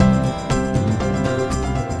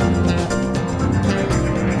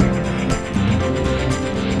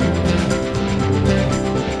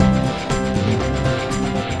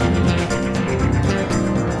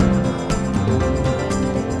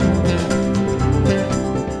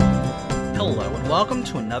welcome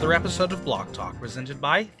to another episode of Block Talk, presented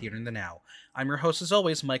by Theater in the Now. I'm your host, as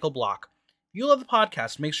always, Michael Block. If you love the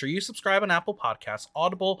podcast, make sure you subscribe on Apple Podcasts,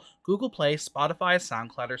 Audible, Google Play, Spotify,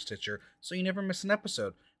 SoundCloud, or Stitcher, so you never miss an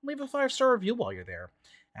episode. Leave a 5-star review while you're there.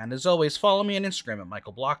 And as always, follow me on Instagram at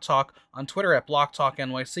Michael Block Talk, on Twitter at Block Talk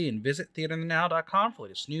NYC, and visit theaterinthenow.com for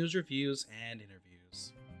latest news, reviews, and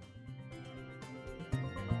interviews.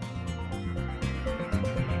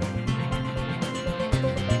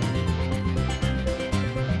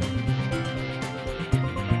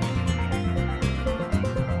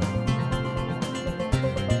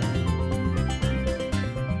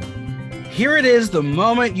 Here it is, the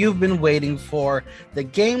moment you've been waiting for. The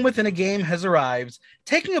game within a game has arrived.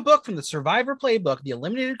 Taking a book from the Survivor playbook, the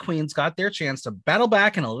eliminated queens got their chance to battle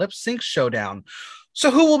back in a lip sync showdown. So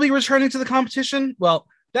who will be returning to the competition? Well,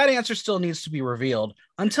 that answer still needs to be revealed.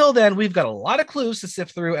 Until then, we've got a lot of clues to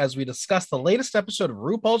sift through as we discuss the latest episode of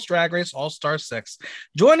RuPaul's Drag Race All-Star 6.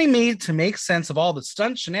 Joining me to make sense of all the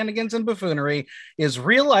stunt shenanigans and buffoonery is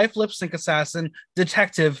real-life lip sync assassin,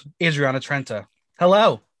 Detective Adriana Trenta.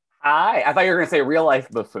 Hello. Hi, I thought you were going to say real life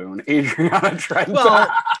buffoon, Adriana Trenta.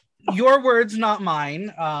 Well, your words, not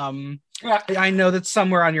mine. I know that's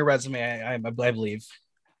somewhere on your resume, I believe.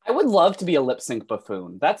 I would love to be a lip sync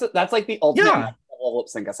buffoon. That's like the ultimate lip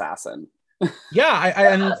sync assassin.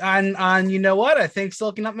 And you know what? I think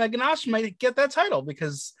Silky Nutmeg Ganache might get that title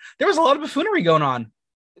because there was a lot of buffoonery going on.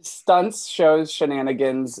 Stunts, shows,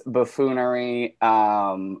 shenanigans, buffoonery,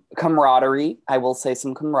 camaraderie. I will say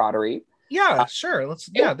some camaraderie. Yeah, sure.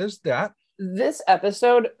 There's that. This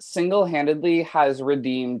episode single-handedly has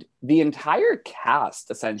redeemed the entire cast,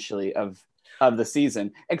 essentially, of the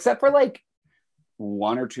season, except for like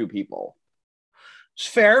one or two people.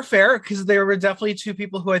 Fair, because there were definitely two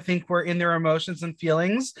people who I think were in their emotions and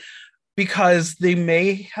feelings because they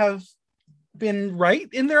may have been right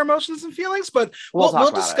in their emotions and feelings, but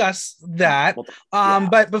we'll discuss that.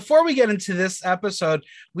 But before we get into this episode,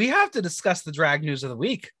 we have to discuss the drag news of the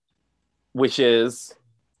week. Which is?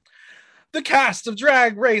 The cast of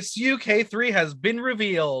Drag Race UK 3 has been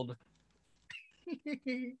revealed.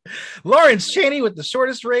 Lawrence Chaney with the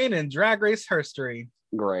shortest reign in Drag Race history.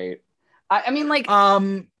 Great. I mean, like,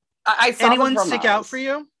 I saw anyone stick out for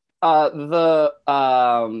you? I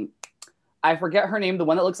forget her name, the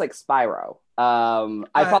one that looks like Spyro.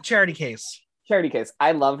 Charity Case. Charity Case.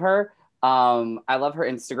 I love her. I love her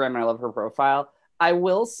Instagram and I love her profile. I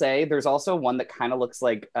will say there's also one that kind of looks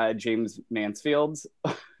like James Mansfield's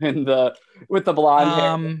with the blonde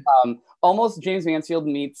hair. Almost James Mansfield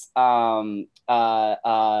meets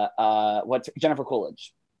Jennifer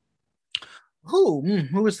Coolidge.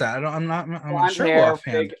 Who is that? I'm not sure. Hair,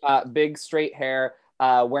 big straight hair,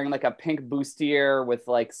 wearing like a pink bustier with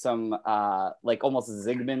like some like almost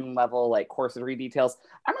Zygmunt level like corsetry details.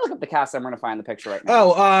 I'm gonna look up the cast. I'm gonna find the picture right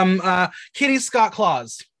now. Kitty Scott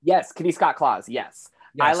Claus. Yes, Kitty Scott Claus. Yes.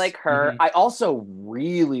 I like her. Mm-hmm. I also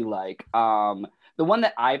really like the one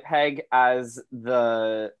that I peg as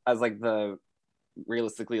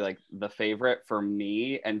realistically like the favorite for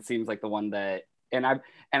me, and seems like the one that and I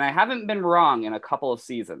haven't been wrong in a couple of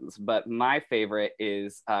seasons, but my favorite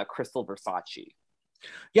is Crystal Versace.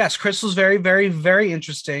 Yes, Crystal's very, very, very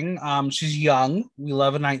interesting. She's young. We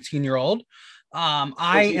love a 19-year-old.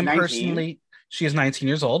 I am 19? Personally. She is 19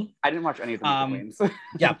 years old. I didn't watch any of the Queens.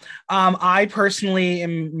 Yeah. I personally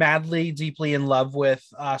am madly, deeply in love with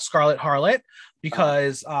Scarlet Harlot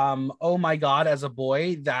because, oh my God, as a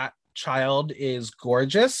boy, that child is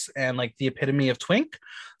gorgeous and like the epitome of twink.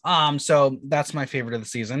 So that's my favorite of the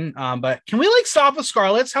season. But can we like stop with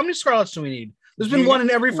Scarlets? How many Scarlets do we need? There's been one in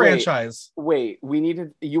every franchise. Wait,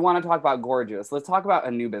 you want to talk about gorgeous. Let's talk about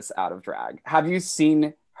Anubis out of drag. Have you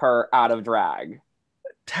seen her out of drag?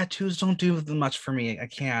 Tattoos don't do much for me. I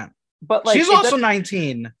can't. But like, she's also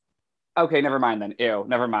 19. Okay, never mind then. Ew,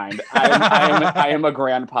 never mind. I am a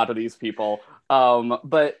grandpa to these people.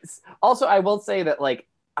 But also I will say that like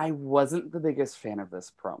I wasn't the biggest fan of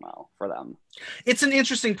this promo for them. It's an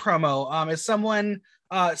interesting promo. As someone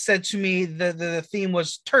said to me, the theme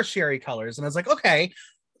was tertiary colors, and I was like, okay,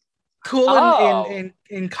 cool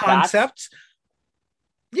in concept.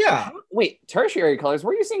 Yeah. Wait, tertiary colors?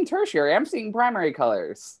 Where are you seeing tertiary? I'm seeing primary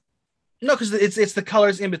colors. No, because it's the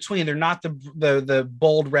colors in between. They're not the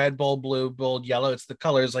bold red, bold blue, bold yellow. It's the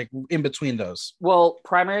colors like in between those. Well,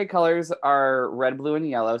 primary colors are red, blue, and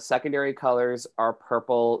yellow. Secondary colors are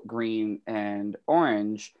purple, green, and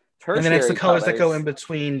orange. Tertiary and then it's the colors that go in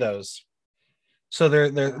between those. So they're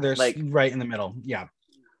like right in the middle. Yeah.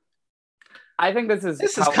 I think this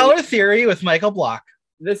is color theory with Michael Block.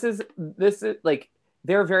 This is like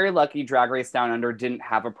they're very lucky Drag Race Down Under didn't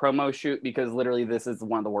have a promo shoot, because literally this is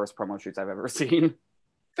one of the worst promo shoots I've ever seen.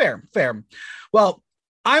 Fair. Well,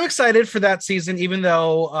 I'm excited for that season, even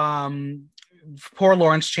though poor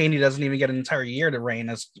Lawrence Chaney doesn't even get an entire year to reign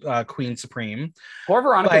as Queen Supreme. Poor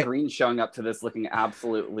Veronica Green showing up to this looking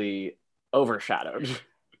absolutely overshadowed.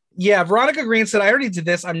 Yeah, Veronica Green said, I already did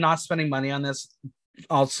this. I'm not spending money on this.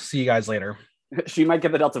 I'll see you guys later. She might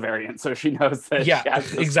get the Delta variant, so she knows that. Yeah,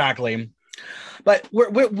 exactly. But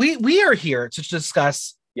we are here to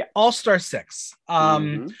discuss All-Star 6.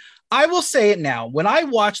 I will say it now. When I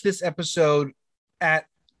watched this episode at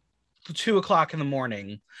 2:00 in the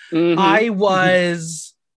morning, I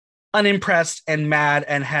was unimpressed and mad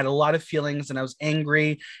and had a lot of feelings, and I was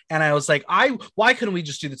angry, and I was like, why couldn't we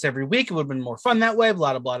just do this every week? It would have been more fun that way,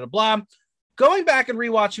 blah, blah, blah, blah. Going back and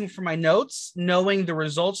rewatching for my notes, knowing the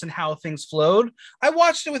results and how things flowed, I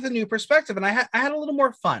watched it with a new perspective, and I had a little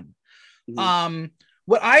more fun.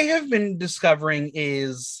 What I have been discovering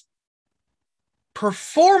is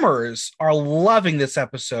performers are loving this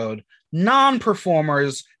episode.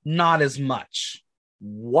 Non-performers, not as much.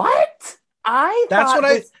 What?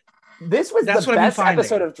 This was the best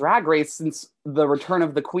episode of Drag Race since the Return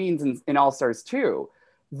of the Queens in All Stars 2.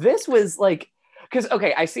 This was like, because,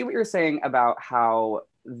 okay, I see what you're saying about how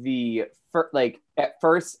at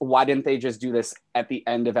first, why didn't they just do this at the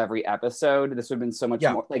end of every episode? This would have been so much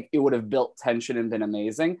more, like, it would have built tension and been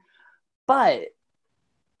amazing. But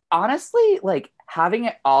honestly, like, having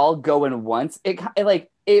it all go in once,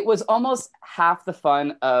 it was almost half the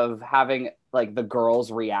fun of having like the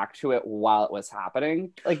girls react to it while it was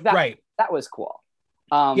happening. Like that, right. That was cool.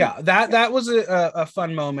 That was a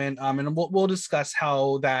fun moment. And we'll discuss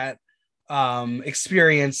how that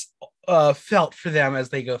experience felt for them as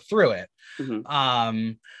they go through it.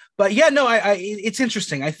 But yeah, no, it's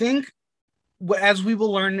interesting. I think as we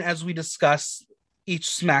will learn as we discuss each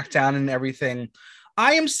SmackDown and everything,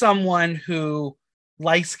 I am someone who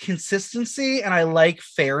likes consistency and I like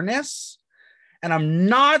fairness. And I'm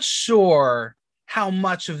not sure how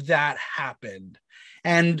much of that happened.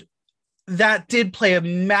 And that did play a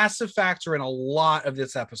massive factor in a lot of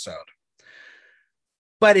this episode.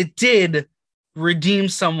 But it did redeem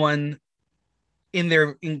someone in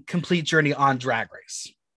their complete journey on Drag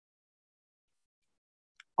Race.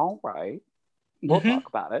 All right. We'll talk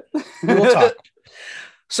about it. We'll talk.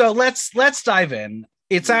 So let's dive in.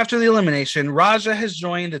 It's after the elimination. Raja has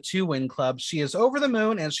joined the 2-win club. She is over the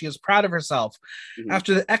moon and she is proud of herself.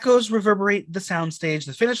 After the echoes reverberate the soundstage,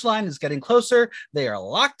 the finish line is getting closer. They are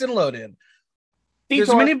locked and loaded. There's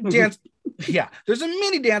a mini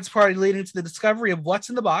dance party leading to the discovery of what's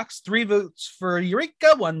in the box. 3 votes for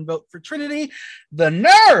Eureka, 1 vote for Trinity. The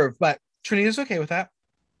nerve! But Trinity is okay with that.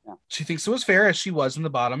 Yeah. She thinks it was fair as she was in the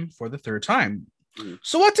bottom for the 3rd time.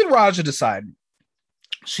 So what did Raja decide?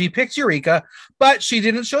 She picked Eureka, but she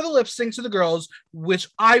didn't show the lip sync to the girls, which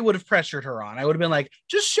I would have pressured her on. I would have been like,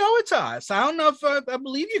 just show it to us. I don't know if I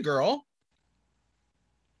believe you, girl.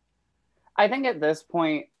 I think at this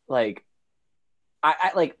point, like,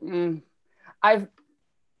 I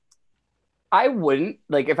wouldn't,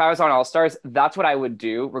 like, if I was on All Stars, that's what I would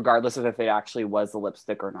do, regardless of if it actually was the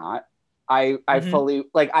lipstick or not. I fully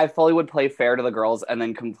would play fair to the girls and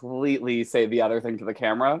then completely say the other thing to the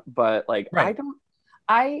camera. But like, right.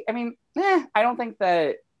 I don't think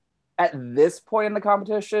that at this point in the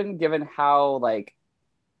competition, given how like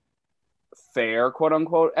fair, quote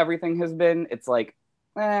unquote, everything has been, it's like,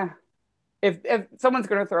 if someone's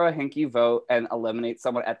going to throw a hinky vote and eliminate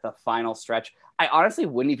someone at the final stretch, I honestly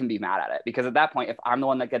wouldn't even be mad at it, because at that point, if I'm the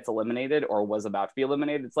one that gets eliminated or was about to be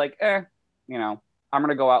eliminated, it's like, I'm going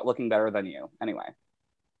to go out looking better than you anyway.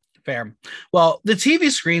 Fair. Well, the TV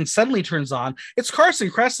screen suddenly turns on. It's Carson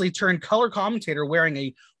Kressley turned color commentator wearing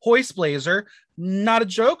a hoist blazer. Not a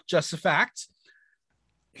joke, just a fact.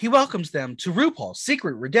 He welcomes them to RuPaul's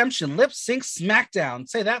Secret Redemption Lip Sync SmackDown.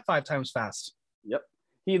 Say that 5 times fast. Yep.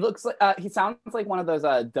 He looks like he sounds like one of those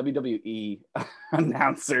WWE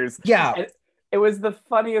announcers. Yeah. It was the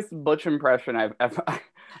funniest Butch impression I've ever.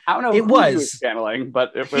 I don't know who he was channeling,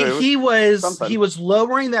 but he was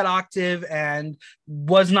lowering that octave and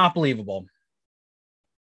was not believable.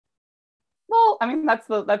 Well, I mean, that's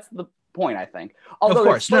the point, I think. Although of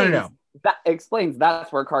course, no. That explains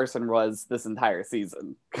that's where Carson was this entire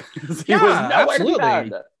season. He was nowhere to be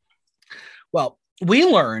found. Well, we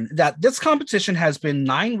learn that this competition has been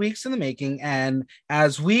 9 weeks in the making, and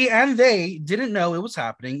as we and they didn't know it was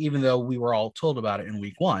happening, even though we were all told about it in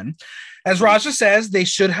week 1. As Raja says, they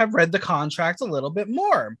should have read the contract a little bit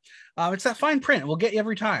more. It's that fine print. We'll get you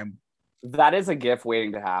every time. That is a GIF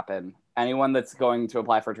waiting to happen. Anyone that's going to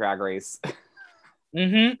apply for Drag Race.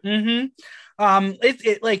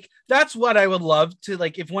 It like that's what I would love to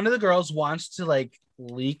like if one of the girls wants to like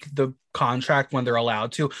leak the contract when they're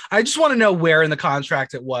allowed to. I just want to know where in the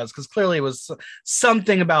contract it was because clearly it was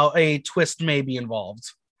something about a twist maybe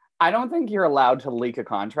involved. I don't think you're allowed to leak a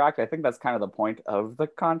contract. I think that's kind of the point of the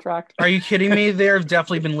contract. Are you kidding me? There have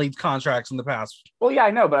definitely been leaked contracts in the past. Well, yeah,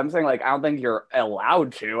 I know, but I'm saying like I don't think you're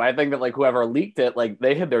allowed to. I think that like whoever leaked it, like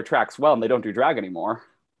they hid their tracks well and they don't do drag anymore.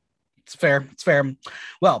 It's fair. It's fair.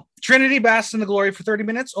 Well, Trinity basked in the glory for 30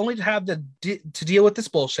 minutes only to have to deal with this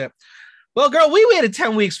bullshit. Well, girl, we waited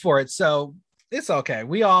 10 weeks for it, so it's okay.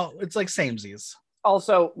 It's like samesies.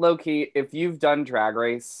 Also, low-key, if you've done Drag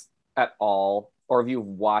Race at all, or if you've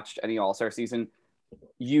watched any All-Star season,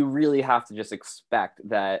 you really have to just expect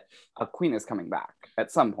that a queen is coming back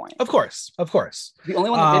at some point. Of course. The only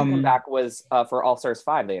one that didn't come back was for All-Stars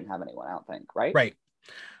 5. They didn't have anyone, I don't think, right? Right.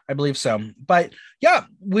 I believe so. But yeah,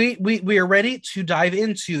 we are ready to dive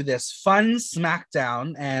into this fun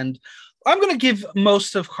SmackDown, and I'm going to give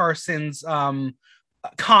most of Carson's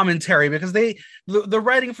commentary because the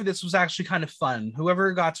writing for this was actually kind of fun.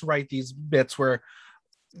 Whoever got to write these bits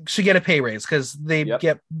should get a pay raise because they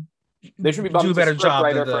should be bumped do a better job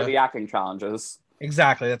writer for the acting challenges.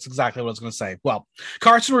 Exactly. That's exactly what I was going to say. Well,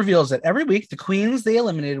 Carson reveals that every week the queens they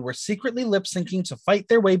eliminated were secretly lip syncing to fight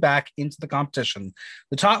their way back into the competition.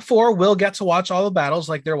 The top 4 will get to watch all the battles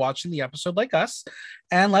like they're watching the episode like us.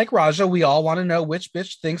 And like Raja, we all want to know which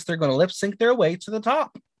bitch thinks they're going to lip sync their way to the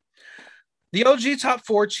top. The OG top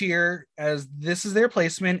 4 cheer as this is their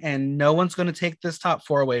placement and no one's going to take this top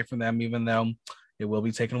 4 away from them, even though it will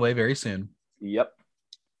be taken away very soon. Yep.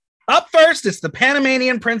 Up first, it's the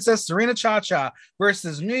Panamanian princess Serena Chacha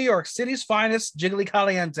versus New York City's finest Jiggly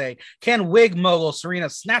Caliente. Can wig mogul Serena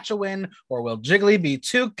snatch a win, or will Jiggly be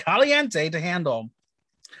too caliente to handle?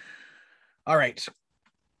 All right.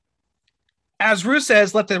 As Rue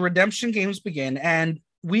says, let the redemption games begin, and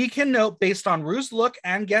we can note, based on Rue's look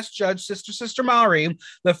and guest judge Sister Mallory,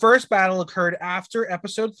 the first battle occurred after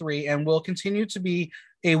episode 3 and will continue to be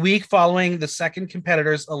a week following the second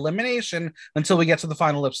competitor's elimination until we get to the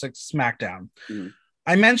final lip sync SmackDown. Mm-hmm.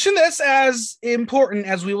 I mention this as important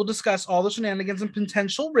as we will discuss all the shenanigans and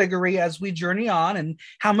potential riggery as we journey on and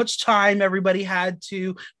how much time everybody had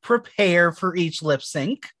to prepare for each lip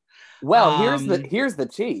sync. Well, here's the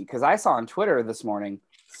tea, because I saw on Twitter this morning,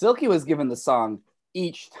 Silky was given the song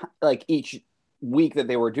each week that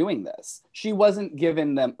they were doing this. She wasn't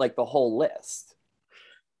given them like the whole list.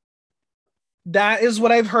 That is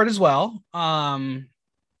what I've heard as well.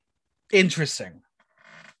 Interesting.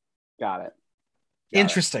 Got it.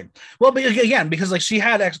 Interesting. Well, but again, because like she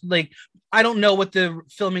had like I don't know what the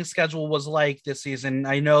filming schedule was like this season.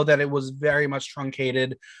 I know that it was very much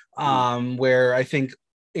truncated, where I think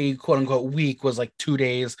a quote unquote week was like 2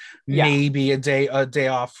 days, maybe a day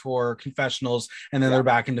off for confessionals, and then they're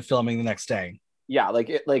back into filming the next day. Yeah,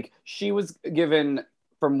 like she was given,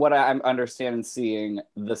 from what I'm understanding, seeing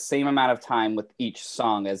the same amount of time with each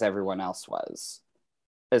song as everyone else was.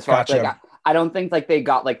 As far as like, I don't think like they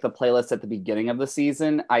got like the playlist at the beginning of the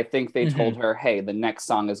season. I think they told her, "Hey, the next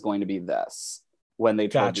song is going to be this." When they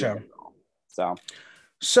told you, so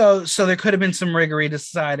there could have been some riggery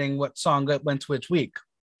deciding what song went to which week.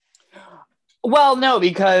 Well, no,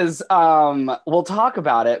 because we'll talk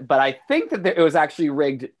about it, but I think that it was actually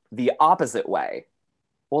rigged the opposite way.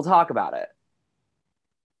 We'll talk about it.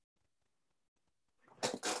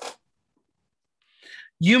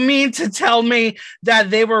 You mean to tell me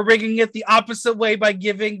that they were rigging it the opposite way by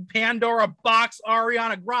giving Pandora Box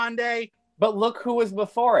Ariana Grande? But look who was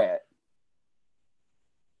before it.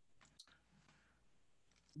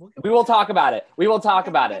 We will talk about it.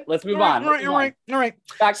 Let's move on. All right.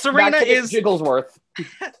 Serena is Jigglesworth.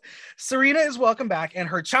 Serena is welcome back, and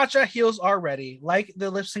her cha-cha heels are ready. Like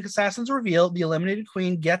the lip sync assassins reveal, the eliminated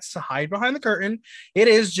queen gets to hide behind the curtain. It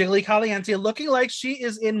is Jiggly Caliente, looking like she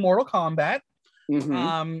is in Mortal Kombat.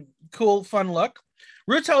 Cool, fun look.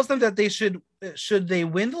 Rue tells them that they should they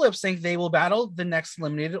win the lip sync, they will battle the next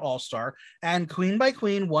eliminated all-star, and queen by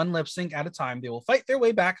queen, one lip sync at a time, they will fight their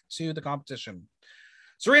way back to the competition.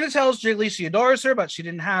 Serena tells Jiggly she adores her, but she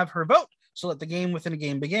didn't have her vote, so let the game within a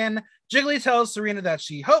game begin. Jiggly tells Serena that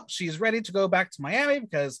she hopes she's ready to go back to Miami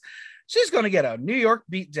because she's going to get a New York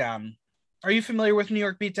beatdown. Are you familiar with New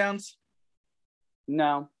York beatdowns?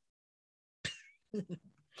 No.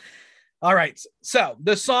 All right. So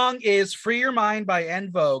the song is Free Your Mind by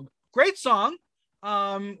En Vogue. Great song.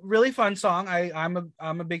 Really fun song. I'm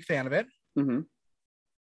a big fan of it. Mm-hmm.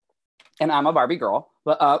 And I'm a Barbie girl.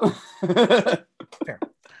 But fair.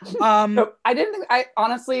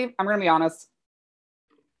 Honestly, I'm gonna be honest.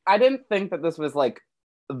 I didn't think that this was like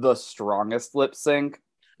the strongest lip sync.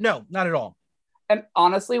 No, not at all. And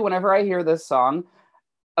honestly, whenever I hear this song,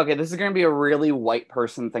 okay, this is going to be a really white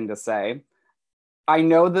person thing to say. I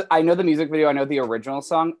know the music video, I know the original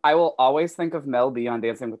song. I will always think of Mel B on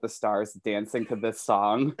Dancing with the Stars dancing to this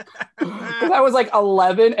song. Because I was like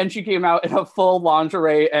 11 and she came out in a full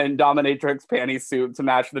lingerie and dominatrix panty suit to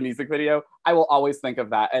match the music video. I will always think of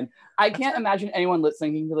that. And I can't imagine anyone lip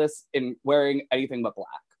syncing to this in wearing anything but black.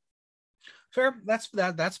 Fair.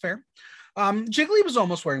 That's fair. Jiggly was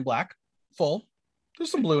almost wearing black, full.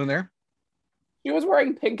 There's some blue in there. She was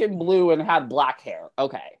wearing pink and blue and had black hair.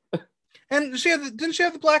 Okay. And didn't she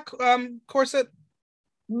have the black corset?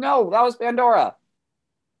 No, that was Pandora.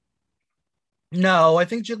 No, I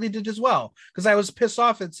think Jiggly did as well, because I was pissed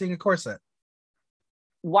off at seeing a corset.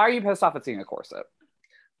 Why are you pissed off at seeing a corset?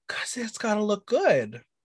 Because it's got to look good.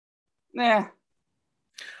 Nah.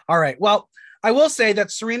 All right. Well, I will say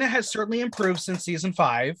that Serena has certainly improved since season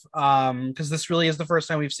 5, because this really is the first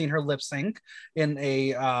time we've seen her lip sync in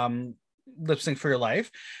a lip sync for your life.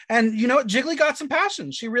 And you know what? Jiggly got some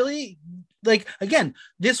passion. She really, like, again,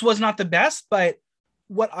 this was not the best, but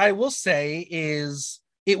what I will say is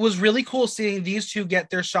it was really cool seeing these two get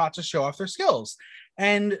their shot to show off their skills.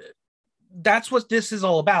 And that's what this is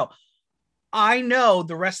all about. I know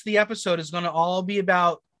the rest of the episode is going to all be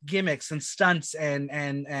about gimmicks and stunts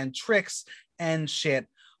and tricks and shit.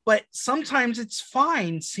 But sometimes it's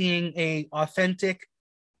fine seeing a authentic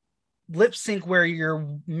lip sync where your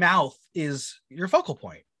mouth is your focal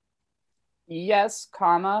point. Yes,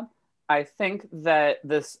 comma. I think that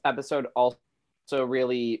this episode also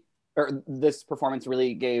really, or this performance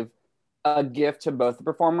really gave a gift to both the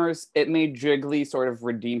performers. It made Jiggly sort of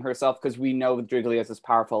redeem herself, because we know Jiggly as this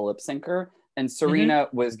powerful lip syncer, and Serena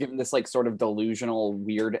was given this like sort of delusional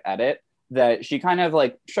weird edit that she kind of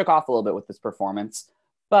like shook off a little bit with this performance.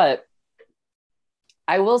 But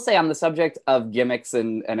I will say, on the subject of gimmicks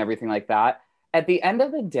and everything like that, at the end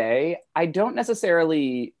of the day, I don't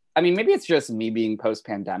necessarily, I mean, maybe it's just me being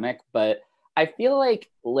post-pandemic, but I feel like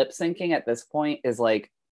lip syncing at this point is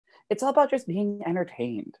like, it's all about just being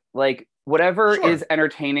entertained. Like, whatever is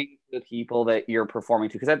entertaining to the people that you're performing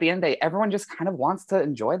to. Because at the end of the day, everyone just kind of wants to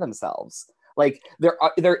enjoy themselves. Like,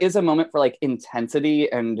 there is a moment for like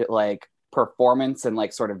intensity and like performance and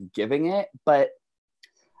like sort of giving it, but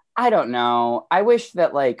I don't know. I wish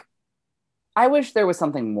there was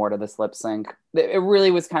something more to this lip sync. It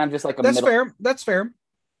really was kind of just like a That's fair.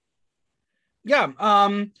 Yeah.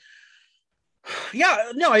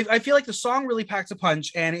 Yeah, no, I feel like the song really packs a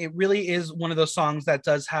punch, and it really is one of those songs that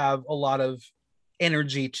does have a lot of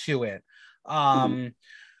energy to it.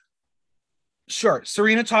 Sure,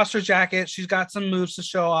 Serena tossed her jacket. She's got some moves to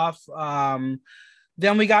show off.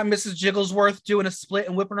 Then we got Mrs. Jigglesworth doing a split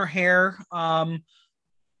and whipping her hair.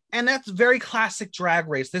 And that's very classic Drag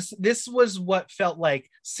Race. This was what felt like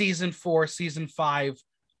season 4, season 5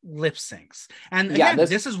 lip syncs. And again,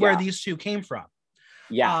 this is where these two came from.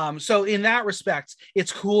 Yeah. So in that respect,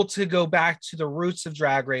 it's cool to go back to the roots of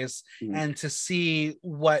Drag Race and to see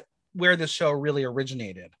where the show really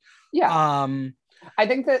originated. Yeah. I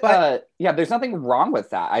think that there's nothing wrong with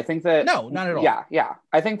that. I think that no, not at all. Yeah.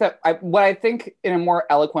 I think that what I think in a more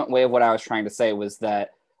eloquent way of what I was trying to say was that,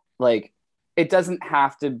 like, it doesn't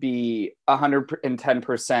have to be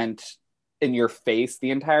 110% in your face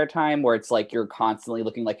the entire time, where it's like you're constantly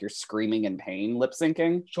looking like you're screaming in pain lip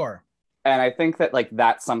syncing. Sure. And I think that like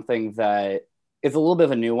that's something that is a little bit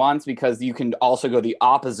of a nuance, because you can also go the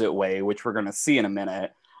opposite way, which we're going to see in a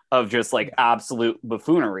minute, of just like absolute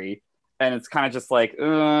buffoonery. And it's kind of just like,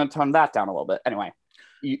 tone that down a little bit. Anyway,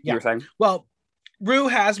 you were saying? Well, Rue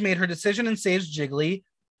has made her decision and saves Jiggly.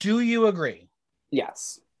 Do you agree?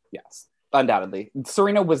 Yes. Undoubtedly.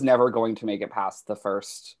 Serena was never going to make it past the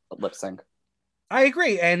first lip sync. I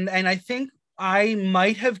agree. And I think I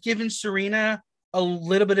might have given Serena a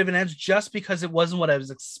little bit of an edge just because it wasn't what I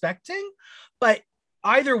was expecting. But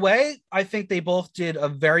either way, I think they both did a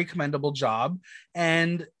very commendable job.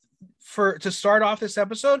 And to start off this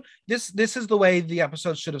episode, this is the way the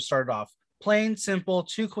episode should have started off. Plain, simple,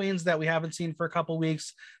 two queens that we haven't seen for a couple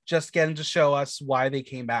weeks, just getting to show us why they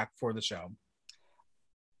came back for the show.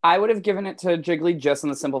 I would have given it to Jiggly just on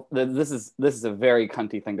the simple. This is a very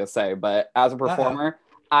cunty thing to say, but as a performer,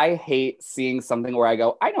 I hate seeing something where I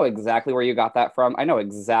go, I know exactly where you got that from. I know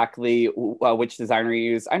exactly which designer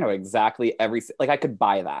you used. I know exactly I could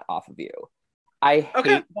buy that off of you. I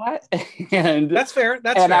hate that. And that's fair.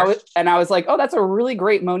 I was like, oh, that's a really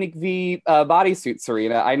great Monique V bodysuit,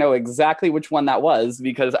 Serena. I know exactly which one that was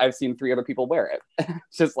because I've seen 3 other people wear it.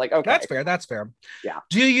 It's just like, okay. That's fair. Yeah.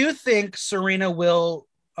 Do you think Serena will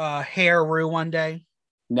hair Rue one day?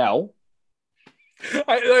 No.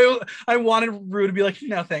 I wanted Rue to be like,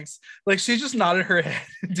 no, thanks. Like she just nodded her head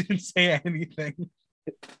and didn't say anything.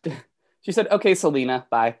 She said, okay, Selena,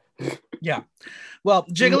 bye. Yeah. Well,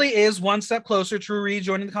 Jiggly is one step closer to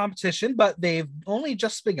rejoining the competition, but they've only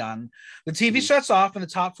just begun. The TV shuts off, and the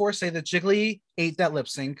top four say that Jiggly ate that lip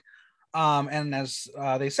sync. And as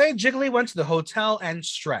they say, Jiggly went to the hotel and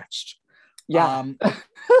stretched. Yeah.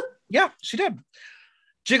 Yeah, she did.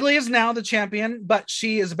 Jiggly is now the champion, but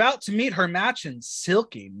she is about to meet her match in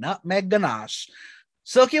Silky Nutmeg Ganache.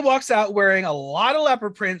 Silky walks out wearing a lot of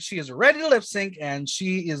leopard print. She is ready to lip sync, and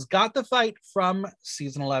she is got the fight from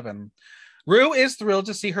season 11. Rue is thrilled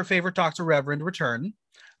to see her favorite Dr. Reverend return.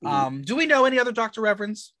 Do we know any other Dr.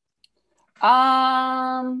 Reverends?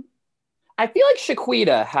 I feel like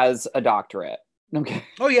Shaquita has a doctorate. Okay.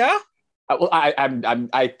 Oh yeah. Well,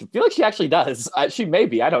 I feel like she actually does. She may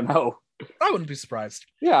be. I don't know. I wouldn't be surprised.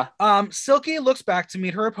 Yeah. Silky looks back to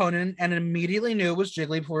meet her opponent and immediately knew it was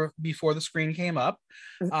Jiggly before the screen came up.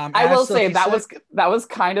 I will say that was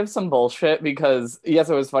kind of some bullshit because yes,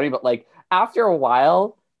 it was funny, but like after a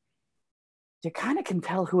while, you kind of can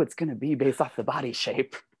tell who it's going to be based off the body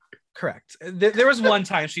shape. Correct. There was one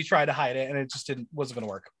time she tried to hide it and it just wasn't going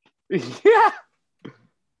to work. Yeah.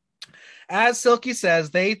 As Silky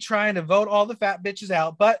says, they trying to vote all the fat bitches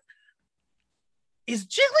out, but is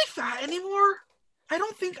Jiggly fat anymore?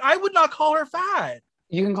 I would not call her fat.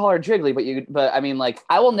 You can call her Jiggly, but I mean, like,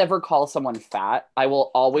 I will never call someone fat. I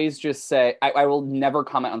will always just say, I will never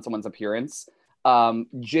comment on someone's appearance.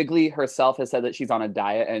 Jiggly herself has said that she's on a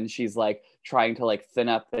diet and she's like trying to like thin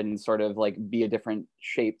up and sort of like be a different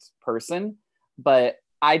shaped person. But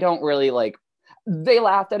I don't really like, they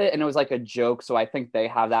laughed at it and it was like a joke. So I think they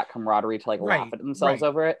have that camaraderie to like laugh at themselves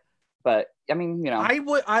over it. But I mean, you know, I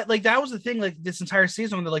like that was the thing. Like this entire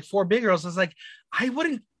season, when they're like four big girls, I was like, I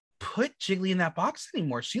wouldn't put Jiggly in that box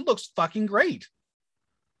anymore. She looks fucking great.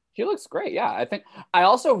 She looks great. Yeah, I think I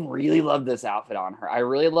also really love this outfit on her. I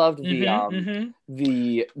really loved the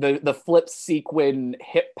flip sequin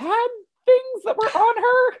hip pad things that were on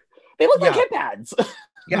her. They look like hip pads.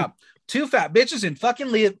 Yeah, two fat bitches in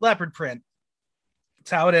fucking leopard print. That's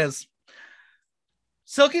how it is.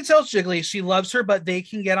 Silky tells Jiggly she loves her, but they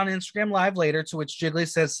can get on Instagram Live later, to which Jiggly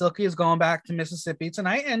says Silky is going back to Mississippi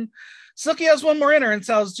tonight. And Silky has one more in her and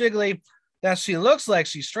tells Jiggly that she looks like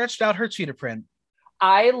she stretched out her cheetah print.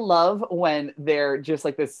 I love when they're just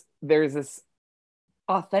like this, there's this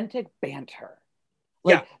authentic banter.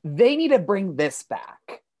 Like, they need to bring this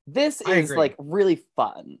back. This is like really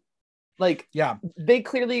fun. Like, they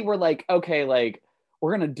clearly were like, okay, like,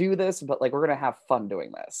 we're going to do this, but like, we're going to have fun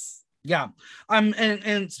doing this. Yeah.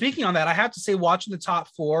 And speaking on that, I have to say, watching the top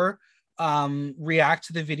four react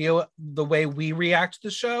to the video the way we react to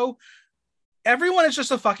the show, everyone is just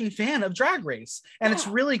a fucking fan of Drag Race. And it's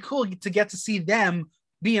really cool to get to see them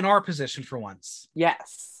be in our position for once.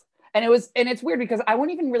 Yes. And it's weird because I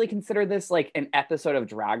wouldn't even really consider this like an episode of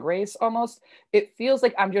Drag Race almost. It feels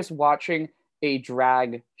like I'm just watching a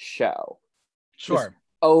drag show. Sure. Just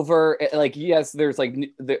over, like, yes, there's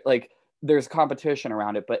there's competition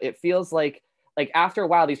around it, but it feels like after a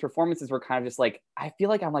while these performances were kind of just like, I feel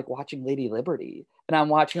like I'm like watching Lady Liberty and I'm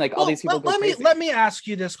watching like all these people let me ask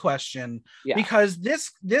you this question, because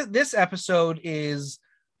this episode is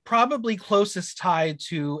probably closest tied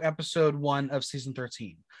to episode 1 of season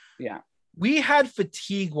 13. We had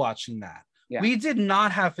fatigue watching that. We did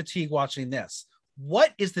not have fatigue watching this.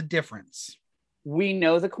 What is the difference? We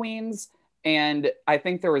know the queens, and I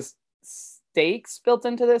think there was stakes built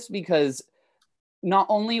into this because not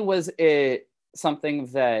only was it something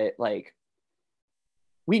that like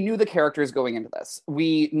we knew the characters going into this,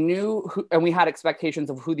 we knew who, and we had expectations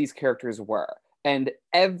of who these characters were, and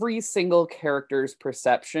every single character's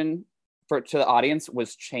perception to the audience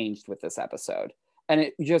was changed with this episode, and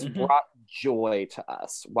it just brought joy to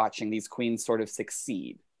us watching these queens sort of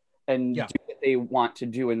succeed and do what they want to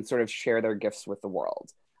do and sort of share their gifts with the world.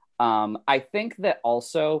 I think that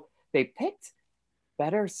also they picked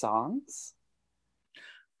better songs.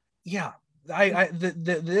 Yeah,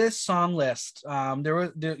 this song list.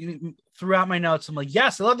 There throughout my notes, I'm like,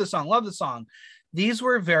 yes, I love this song. Love the song. These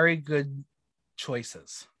were very good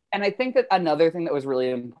choices. And I think that another thing that was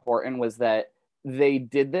really important was that they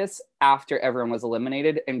did this after everyone was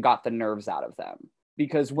eliminated and got the nerves out of them.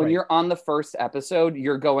 Because when you're on the first episode,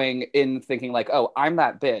 you're going in thinking like, oh, I'm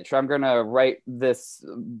that bitch. I'm going to write this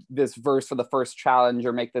verse for the first challenge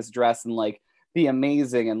or make this dress and like be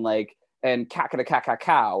amazing and like, and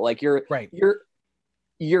cow. Like you're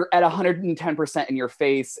at 110% in your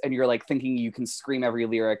face and you're like thinking you can scream every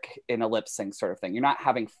lyric in a lip sync sort of thing. You're not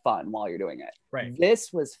having fun while you're doing it. Right.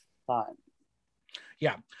 This was fun.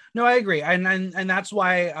 Yeah, no, I agree. And that's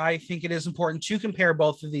why I think it is important to compare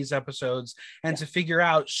both of these episodes and to figure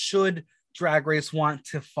out, should Drag Race want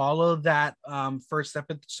to follow that first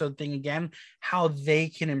episode thing again, how they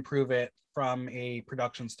can improve it from a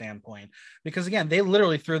production standpoint. Because again, they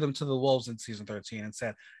literally threw them to the wolves in season 13 and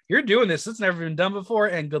said, you're doing this, it's never been done before,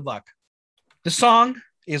 and good luck. The song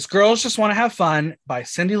is Girls Just Want to Have Fun by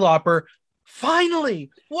Cyndi Lauper.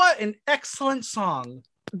 Finally, what an excellent song.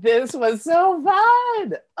 This was so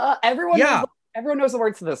fun. Everyone knows the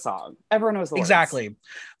words to this song. Everyone knows the words. Exactly.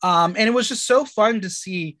 And it was just so fun to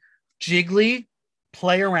see Jiggly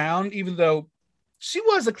play around, even though she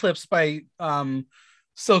was eclipsed by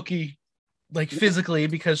Silky, like physically,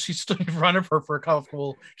 because she stood in front of her for a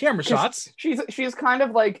couple camera shots. She's kind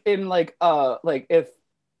of like in like if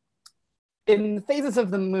in Phases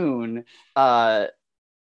of the Moon,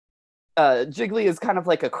 Jiggly is kind of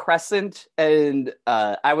like a crescent, and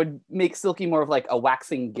I would make Silky more of like a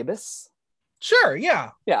waxing gibbous. Sure,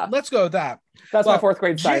 yeah. Let's go with that. That's my fourth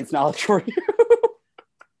grade science knowledge for you.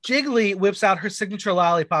 Jiggly whips out her signature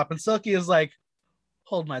lollipop, and Silky is like,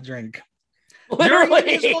 "Hold my drink." Literally. During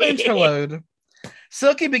the musical interlude,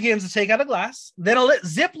 Silky begins to take out a glass, then a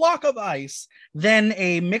ziploc of ice, then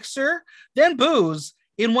a mixer, then booze,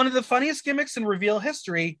 in one of the funniest gimmicks in reveal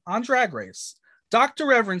history on Drag Race. Dr.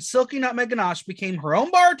 Reverend Silky Nutmeg Ganache became her own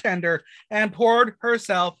bartender and poured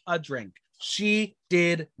herself a drink. She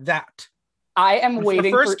did that. I am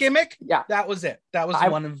waiting for the first gimmick. Yeah, that was it. That was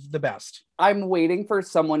one of the best. I'm waiting for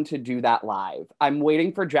someone to do that live. I'm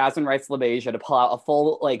waiting for Jasmine Rice LaBeija to pull out a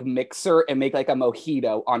full like mixer and make like a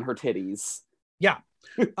mojito on her titties. Yeah.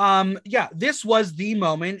 This was the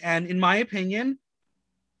moment, and in my opinion,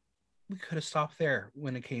 we could have stopped there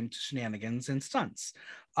when it came to shenanigans and stunts.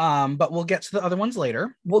 But we'll get to the other ones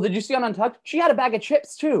later. Well, did you see on Untucked? She had a bag of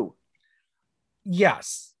chips too.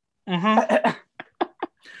 Yes.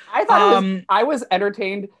 I thought I was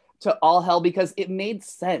entertained to all hell because it made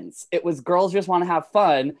sense. It was girls just want to have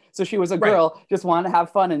fun. So she was a girl, just wanted to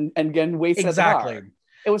have fun and get wasted. Exactly.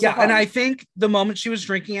 It was and I think the moment she was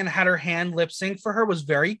drinking and had her hand lip sync for her was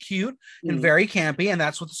very cute and very campy, and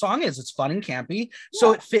that's what the song is. It's fun and campy,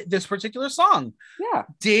 so it fit this particular song. Yeah.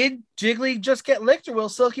 Did Jiggly just get licked, or will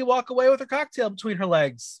Silky walk away with her cocktail between her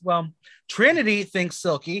legs? Well, Trinity thinks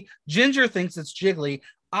Silky, Ginger thinks it's Jiggly.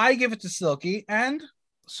 I give it to Silky, and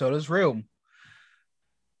so does Rue.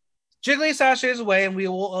 Jiggly sashays away, and we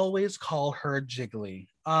will always call her Jiggly.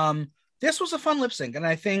 This was a fun lip sync, and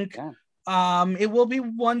I think it will be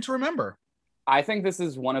one to remember. I think this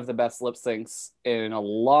is one of the best lip syncs in a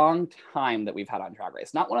long time that we've had on Drag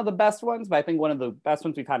Race. Not one of the best ones, but I think one of the best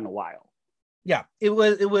ones we've had in a while. Yeah, it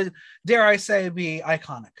would, dare I say, be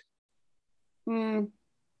iconic.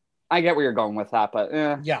 I get where you're going with that, but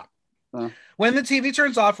yeah. When the TV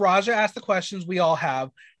turns off, Raja asks the questions we all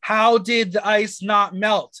have. How did the ice not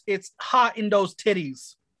melt? It's hot in those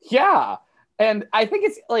titties. Yeah. And I think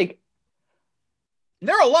it's like,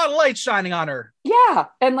 there are a lot of lights shining on her. Yeah.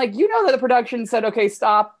 And like, you know that the production said, okay,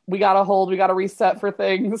 stop. We got to hold. We got to reset for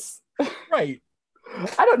things. Right.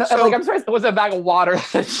 I don't know. So, like, I'm sorry. It was a bag of water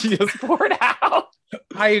that she just poured out.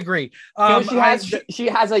 I agree. She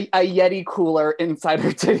has a Yeti cooler inside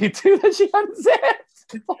her titty too that she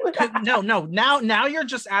unzipped. No. Now you're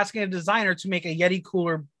just asking a designer to make a Yeti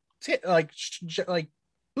cooler, like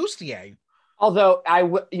bustier. Although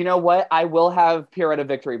you know what, I will have Pierretta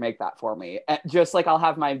Victory make that for me. Just like I'll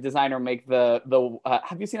have my designer make the.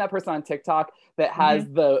 Have you seen that person on TikTok that has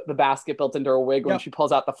the basket built into her wig when she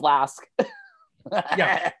pulls out the flask?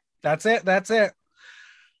 Yeah, that's it.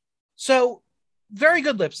 So very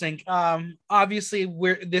good lip sync. Obviously,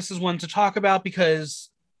 this is one to talk about because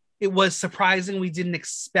it was surprising. We didn't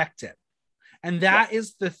expect it, and that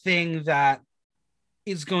is the thing that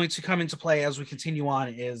is going to come into play as we continue on.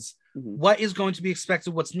 Is what is going to be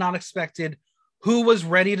expected, what's not expected, who was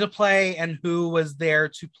ready to play, and who was there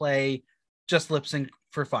to play just lip sync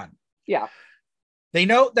for fun. Yeah. They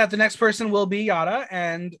note that the next person will be Yara,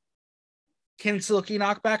 and can Silky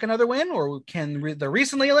knock back another win, or can the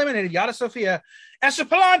recently eliminated Yara Sofia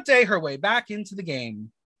Escalante her way back into the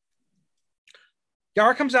game?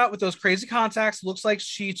 Yara comes out with those crazy contacts. Looks like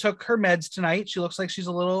she took her meds tonight. She looks like she's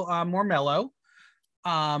a little more mellow.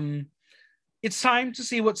 It's time to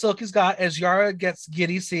see what Silky's got as Yara gets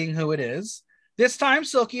giddy seeing who it is. This time,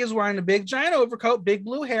 Silky is wearing a big giant overcoat, big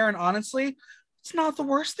blue hair, and honestly, it's not the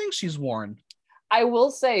worst thing she's worn. I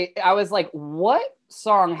will say, I was like, what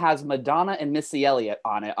song has Madonna and Missy Elliott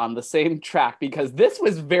on it on the same track? Because this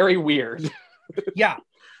was very weird. Yeah.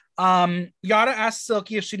 Yara asks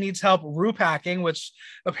Silky if she needs help repacking, which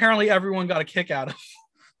apparently everyone got a kick out of.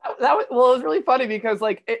 It was really funny because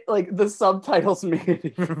like the subtitles made it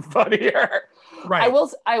even funnier. Right.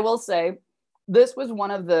 I will say this was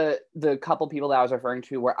one of the couple people that I was referring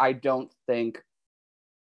to where I don't think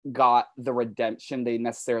got the redemption they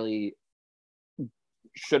necessarily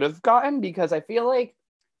should have gotten, because I feel like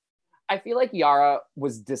Yara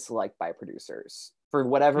was disliked by producers for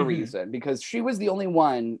whatever reason, because she was the only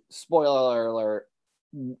one, spoiler alert,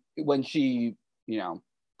 when she,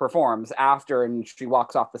 performs after and she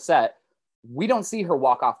walks off the set, we don't see her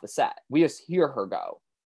walk off the set. We just hear her go.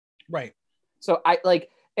 Right. So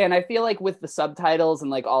and I feel like with the subtitles and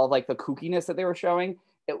like all of like the kookiness that they were showing,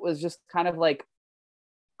 it was just kind of like,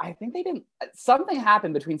 I think something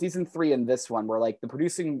happened between season 3 and this one where like the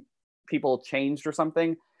producing people changed or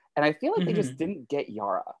something. And I feel like they just didn't get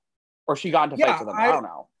Yara, or she got into fights with them. I don't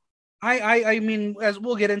know. I mean, as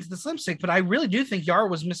we'll get into the lip sync, but I really do think Yara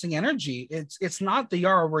was missing energy. It's not the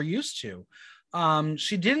Yara we're used to.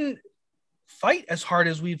 She didn't fight as hard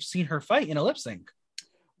as we've seen her fight in a lip sync.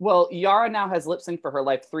 Well, Yara now has lip synced for her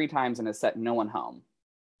life 3 times and has set no one home.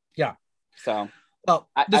 Yeah. So, well,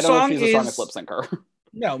 I don't know if she's a strongest lip syncer.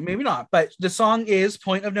 No, maybe not. But the song is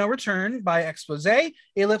Point of No Return by Expose, a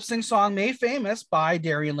lip sync song made famous by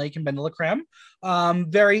Darian Lake and Ben Creme.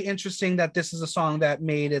 Very interesting that this is a song that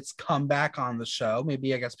made its comeback on the show.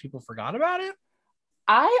 Maybe I guess people forgot about it.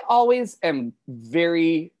 I always am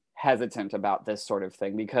very hesitant about this sort of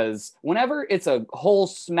thing, because whenever it's a whole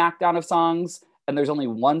smackdown of songs and there's only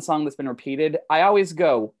one song that's been repeated, I always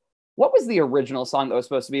go, what was the original song that was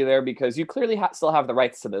supposed to be there? Because you clearly still have the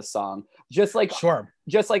rights to this song. Just like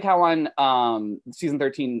how on season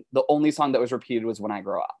 13, the only song that was repeated was When I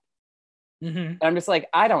Grow Up. And I'm just like,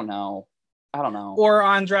 I don't know. Or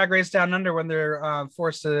on Drag Race Down Under when they're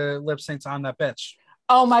forced to lip sync on that bitch.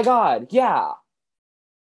 Oh my God. Yeah.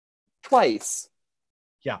 Twice.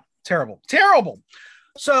 Yeah. Terrible.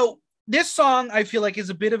 So this song, I feel like, is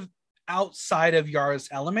a bit of outside of Yara's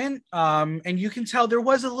element. And you can tell there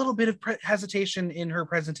was a little bit of hesitation in her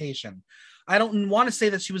presentation. I don't want to say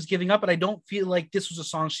that she was giving up, but I don't feel like this was a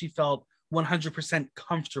song she felt 100%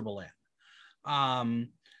 comfortable in.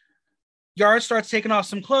 Yara starts taking off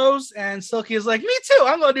some clothes and Silky is like, me too,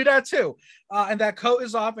 I'm gonna do that too. And that coat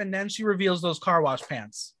is off, and then she reveals those car wash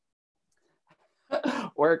pants.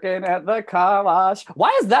 Working at the car wash.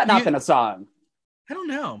 Why has that not been a song? I don't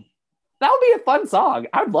know. That would be a fun song.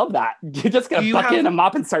 I would love that. You just get a bucket and a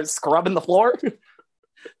mop and start scrubbing the floor.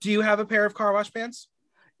 Do you have a pair of car wash pants?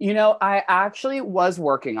 I actually was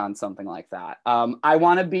working on something like that. I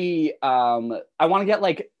want to get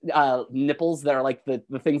like nipples that are like the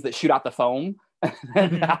things that shoot out the foam.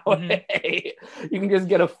 And that way you can just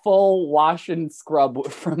get a full wash and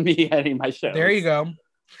scrub from me heading my show. There you go.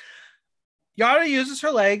 Yara uses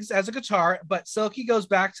her legs as a guitar, but Silky goes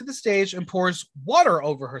back to the stage and pours water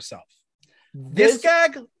over herself. This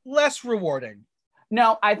gag, less rewarding.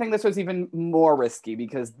 No, I think this was even more risky,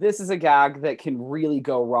 because this is a gag that can really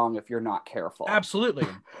go wrong if you're not careful. Absolutely.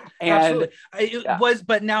 And It was,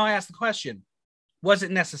 but now I ask the question, was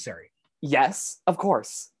it necessary? Yes, of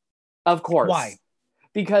course. Of course. Why?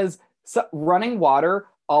 Because running water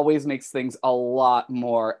always makes things a lot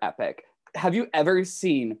more epic. Have you ever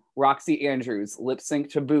seen Roxy Andrews lip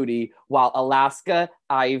sync to Booty while Alaska,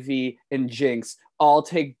 Ivy, and Jinx all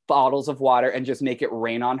take bottles of water and just make it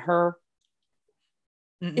rain on her?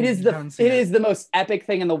 It is the most epic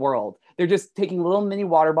thing in the world. They're just taking little mini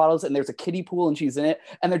water bottles, and there's a kiddie pool and she's in it,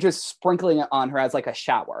 and they're just sprinkling it on her as like a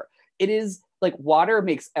shower. It is like, water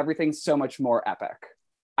makes everything so much more epic.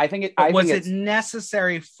 Was it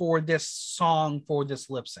necessary for this song, for this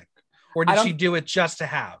lip sync? Or did she do it just to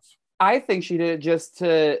have? I think she did it just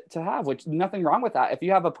to have, which nothing wrong with that. If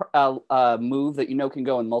you have a move that can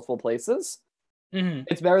go in multiple places,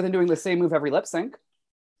 it's better than doing the same move every lip sync.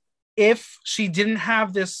 If she didn't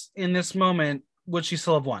have this in this moment, would she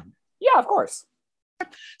still have won? Yeah, of course.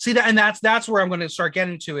 See that, and that's where I'm going to start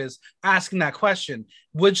getting to, is asking that question.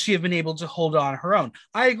 Would she have been able to hold on her own?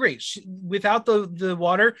 I agree. Without the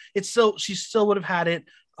water, she still would have had it.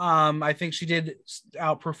 I think she did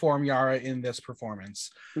outperform Yara in this performance.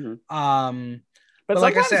 But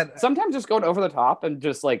like I said, sometimes just going over the top and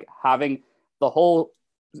just like having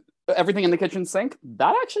everything in the kitchen sink,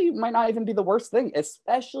 that actually might not even be the worst thing,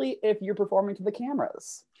 especially if you're performing to the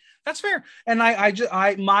cameras. That's fair. And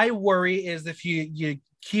my worry is if you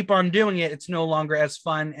keep on doing it, it's no longer as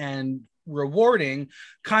fun and rewarding,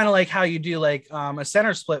 kind of like how you do like a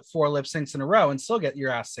center split 4 lip syncs in a row and still get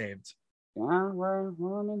your ass saved. Yeah, well,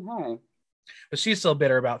 I mean, hey. But she's still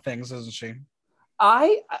bitter about things, isn't she?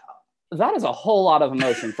 That is a whole lot of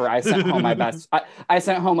emotion for I sent home my best. I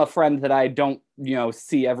sent home a friend that I don't,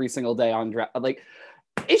 see every single day on like,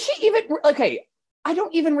 Is she even okay? I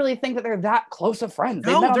don't even really think that they're that close of friends.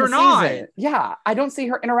 No, they're not. Yeah, I don't see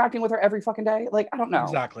her interacting with her every fucking day. Like, I don't know.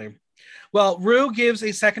 Exactly. Well, Rue gives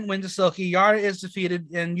a second win to Silky. Yara is defeated,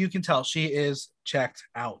 and you can tell she is checked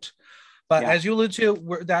out. But as you allude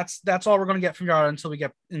to, that's all we're going to get from Yara until we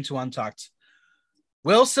get into Untucked.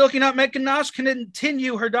 Will Silky Nutmeg Ganache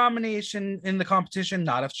continue her domination in the competition?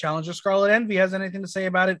 Not if challenger Scarlet Envy has anything to say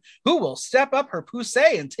about it. Who will step up her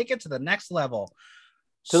poussey and take it to the next level?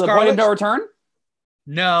 To the point of no return?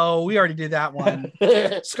 No, we already did that one.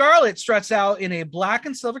 Scarlet struts out in a black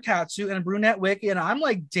and silver catsuit and a brunette wig, and I'm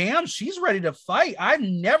like, damn, she's ready to fight. I've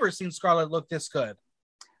never seen Scarlet look this good.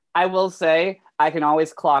 I will say, I can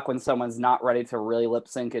always clock when someone's not ready to really lip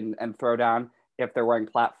sync and throw down if they're wearing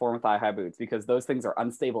platform thigh-high boots, because those things are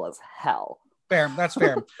unstable as hell. Fair, that's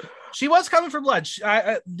fair. She was coming for blood.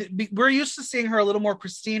 We're used to seeing her a little more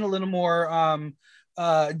pristine, a little more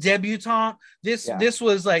debutante. This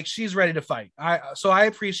was like, she's ready to fight. So I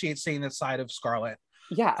appreciate seeing this side of Scarlet.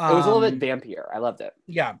 Yeah, it was a little bit vampier. I loved it.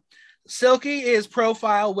 Yeah. Silky is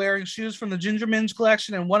profile wearing shoes from the Ginger Minge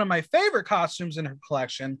collection and one of my favorite costumes in her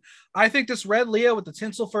collection. I think this red Leah with the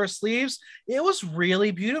tinsel fur sleeves, it was really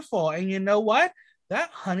beautiful. And you know what? That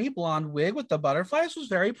honey blonde wig with the butterflies was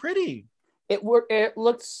very pretty. It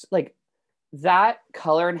looks like that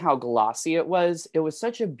color and how glossy it was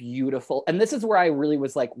such a beautiful, and this is where I really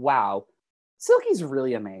was like, wow, Silky's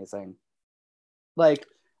really amazing. Like,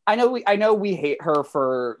 I know we hate her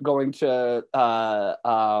for going to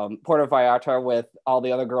Puerto Vallarta with all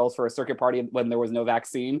the other girls for a circuit party when there was no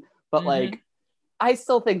vaccine, but like, I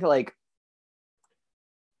still think like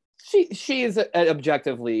she is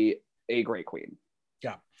objectively a great queen.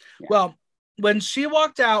 Yeah. Well, when she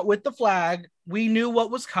walked out with the flag, we knew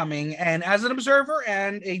what was coming, and as an observer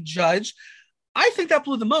and a judge, I think that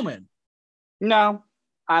blew the moment. No,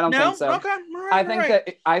 I don't think so. Okay.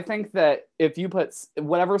 Right, I think that if you put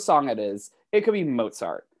whatever song it is, it could be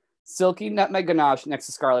Mozart. Silky Nutmeg Ganache next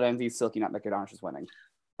to Scarlet Envy, Silky Nutmeg Ganache is winning.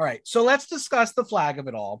 All right, so let's discuss the flag of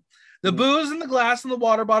it all. The booze and the glass and the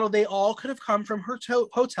water bottle, they all could have come from her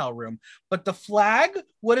hotel room, but the flag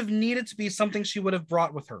would have needed to be something she would have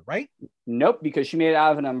brought with her, right? Nope, because she made it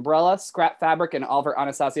out of an umbrella, scrap fabric, and all of her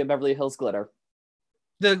Anastasia Beverly Hills glitter.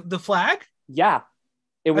 The flag? Yeah.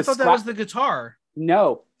 I thought that was the guitar.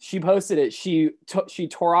 No, she posted it. She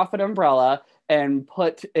tore off an umbrella and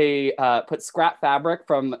put scrap fabric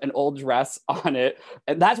from an old dress on it.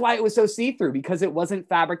 And that's why it was so see-through, because it wasn't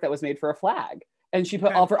fabric that was made for a flag. And she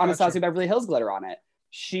put all of her Anastasia Beverly Hills glitter on it.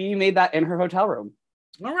 She made that in her hotel room.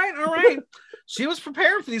 All right. She was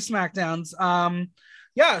prepared for these SmackDowns.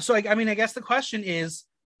 Yeah, so I mean, I guess the question is,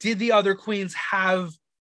 did the other queens have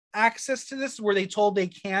access to this? Were they told they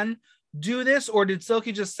can do this? Or did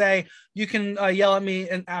Silky just say, you can yell at me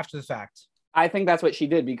and after the fact? I think that's what she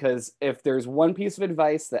did, because if there's one piece of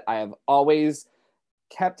advice that I have always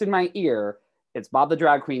kept in my ear, it's Bob the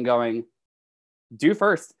Drag Queen going, do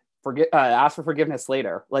first. Ask for forgiveness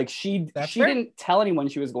later. Like she didn't tell anyone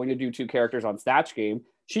she was going to do 2 characters on Snatch Game.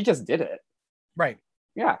 She just did it. Right.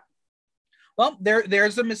 Yeah. Well,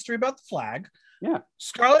 there's a mystery about the flag. Yeah.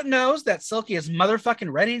 Scarlet knows that Silky is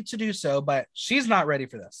motherfucking ready to do so, but she's not ready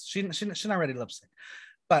for this. She's not ready to lip sync.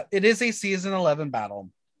 But it is a season 11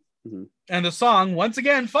 battle. Mm-hmm. And the song, once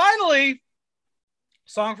again, finally,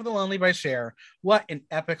 Song for the Lonely by Cher. What an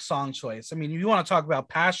epic song choice. I mean, you want to talk about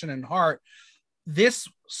passion and heart. This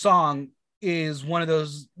song is one of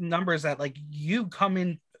those numbers that like you come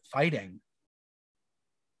in fighting.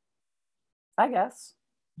 I guess.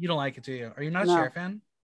 You don't like it, do you? Are you not a Cher fan?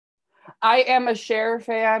 I am a Cher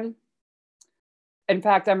fan. In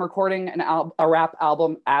fact, I'm recording a rap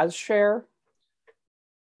album as Cher.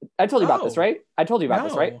 I told you about this, right? I told you about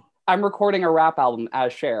this, right? I'm recording a rap album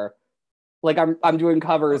as Cher. Like I'm doing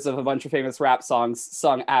covers of a bunch of famous rap songs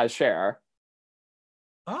sung as Cher.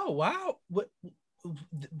 Oh wow! What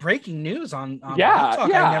breaking news on yeah, Talk.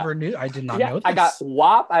 yeah. I never knew. I did not know this. I got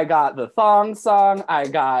WAP. I got the Thong song. I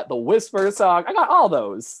got the Whisper song. I got all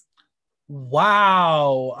those.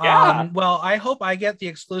 Wow. Yeah. Well, I hope I get the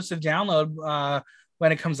exclusive download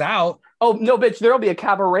when it comes out. Oh no, bitch! There'll be a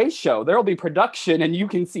cabaret show. There'll be production, and you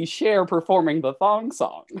can see Cher performing the Thong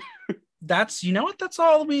song. That's, you know what? That's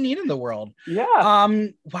all we need in the world. Yeah.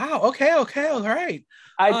 Wow. Okay. All right.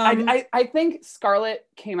 I think Scarlet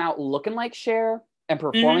came out looking like Cher and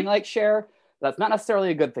performing like Cher. That's not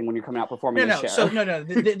necessarily a good thing when you're coming out performing as Cher. So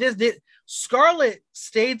this Scarlet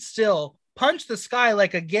stayed still, punched the sky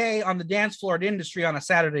like a gay on the dance floor at Industry on a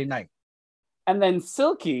Saturday night. And then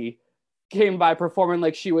Silky came by performing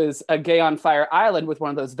like she was a gay on Fire Island with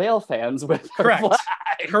one of those Veil fans with her flag.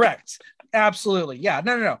 Correct. Absolutely. Yeah.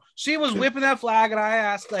 No. She was whipping that flag, and I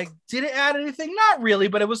asked, like, did it add anything? Not really,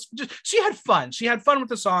 but it was just, she had fun. She had fun with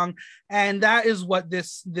the song, and that is what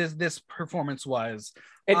this performance was.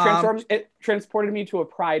 It transported me to a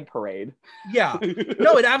pride parade. Yeah.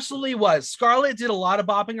 No, it absolutely was. Scarlett did a lot of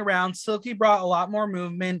bopping around. Silky brought a lot more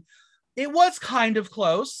movement. It was kind of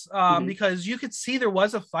close because you could see there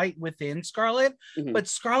was a fight within Scarlett, but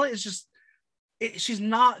Scarlett is just, she's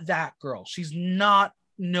not that girl. She's not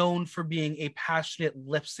known for being a passionate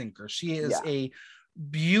lip syncer. She is a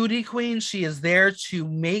beauty queen. She is there to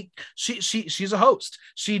make, she's a host.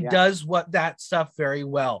 She does that stuff very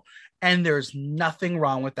well. And there's nothing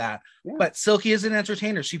wrong with that. Yeah. But Silky is an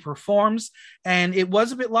entertainer. She performs, and it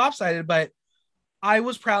was a bit lopsided, but I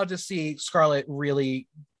was proud to see Scarlett really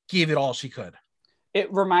give it all she could.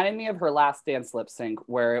 It reminded me of her Last Dance lip sync,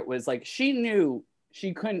 where it was like she knew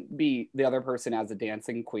she couldn't be the other person as a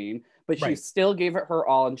dancing queen, but she still gave it her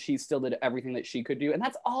all, and she still did everything that she could do. And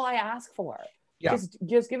that's all I ask for. Yeah.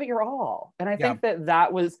 Just give it your all. And I think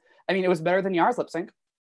that was, I mean, it was better than Yar's lip sync.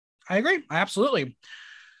 I agree. Absolutely.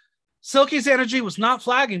 Silky's energy was not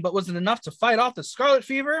flagging, but wasn't enough to fight off the Scarlett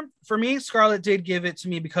fever. For me, Scarlett did give it to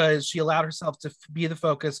me because she allowed herself to be the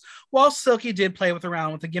focus, while Silky did play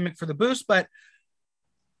around with the gimmick for the boost. But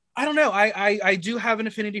I don't know. I do have an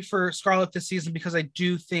affinity for Scarlett this season because I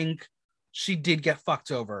do think she did get fucked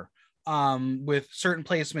over with certain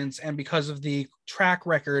placements, and because of the track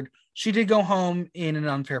record, she did go home in an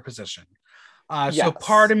unfair position. So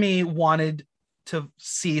part of me wanted to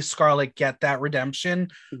see Scarlett get that redemption,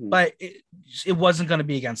 but it wasn't going to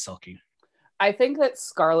be against Silky. I think that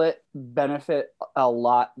Scarlett benefit a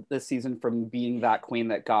lot this season from being that queen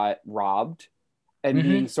that got robbed and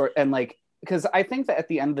being because I think that at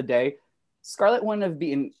the end of the day, Scarlett wouldn't have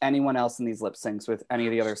beaten anyone else in these lip syncs with any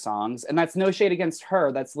of the other songs. And that's no shade against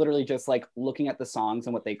her. That's literally just like looking at the songs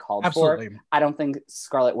and what they called for. I don't think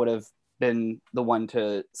Scarlett would have been the one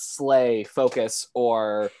to slay Focus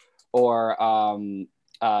or Barbie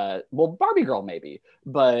Girl maybe,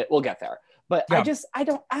 but we'll get there. But I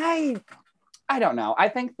don't know. I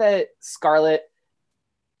think that Scarlett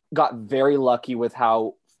got very lucky with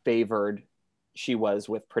how favored she was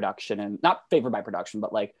with production, and not favored by production,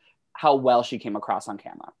 but like how well she came across on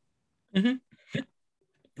camera.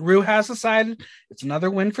 Rue has decided it's another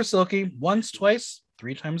win for Silky. Once, twice,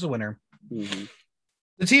 3 times a winner. The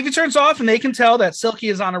TV turns off, and they can tell that Silky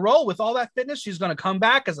is on a roll. With all that fitness, she's going to come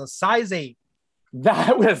back as a size 8.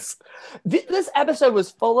 That was this episode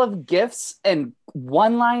was full of gifs and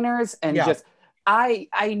one-liners and just I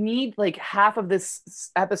need like half of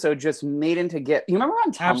this episode just made into GIF. You remember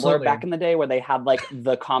on Tumblr back in the day where they had like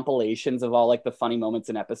the compilations of all like the funny moments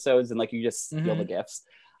in episodes and like you just steal the GIFs?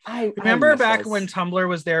 I remember back when Tumblr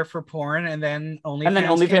was there for porn, and then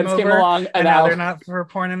OnlyFans came along, and now they're not for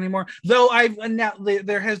porn anymore. Though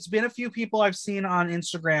there has been a few people I've seen on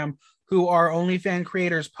Instagram who are OnlyFans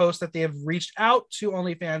creators post that they have reached out to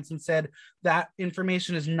OnlyFans and said that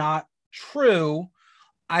information is not true.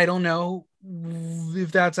 I don't know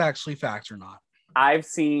if that's actually fact or not. I've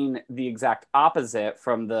seen the exact opposite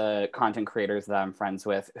from the content creators that I'm friends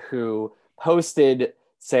with who posted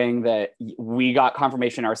saying that we got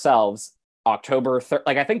confirmation ourselves October 3rd.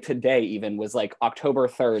 Like, I think today even was like October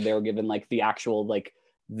 3rd. They were given like the actual, like,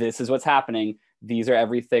 this is what's happening. These are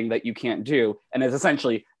everything that you can't do. And it's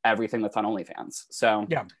essentially everything that's on OnlyFans. So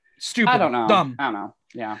yeah, stupid. I don't know. Dumb. I don't know.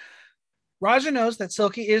 Yeah. Raja knows that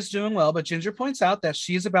Silky is doing well, but Ginger points out that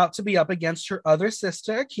she's about to be up against her other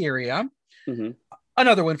sister, A'keria.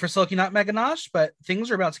 Another win for Silky, not Meghanosh, but things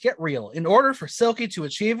are about to get real. In order for Silky to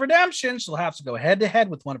achieve redemption, she'll have to go head-to-head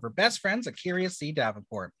with one of her best friends, A'keria C.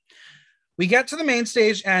 Davenport. We get to the main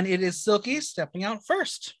stage, and it is Silky stepping out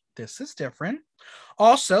first. This is different.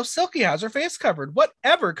 Also, Silky has her face covered.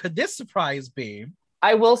 Whatever could this surprise be?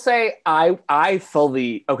 I will say, I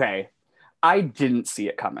didn't see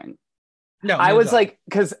it coming. No, I was like,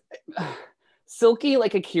 because Silky,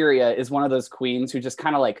 like A'keria, is one of those queens who just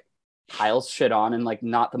kind of like piles shit on in like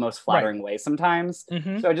not the most flattering way sometimes.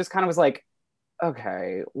 So I just kind of was like,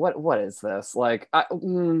 okay, what is this? Like, I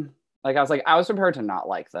was prepared to not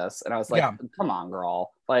like this, and I was like, come on,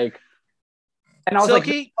 girl, like. And I was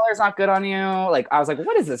Silky, like, the color's not good on you. Like, I was like,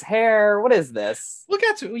 what is this hair? What is this? We'll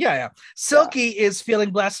get to Silky is feeling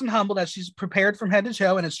blessed and humbled as she's prepared from head to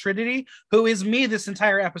toe, and it's Trinity, who is me this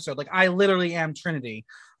entire episode. Like, I literally am Trinity.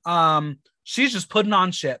 She's just putting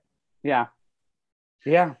on shit. Yeah.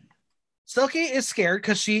 Silky is scared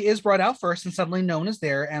because she is brought out first, and suddenly no one is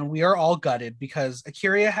there, and we are all gutted because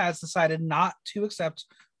A'keria has decided not to accept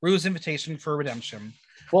Rue's invitation for redemption.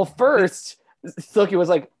 Well, first, Silky was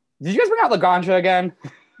like, did you guys bring out Laganja again?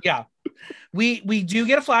 Yeah. We do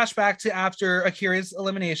get a flashback to after Akira's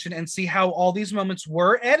elimination and see how all these moments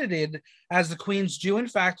were edited, as the queens do in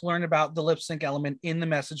fact learn about the lip sync element in the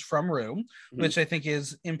message from Rue, Mm-hmm. which I think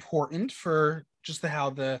is important for just how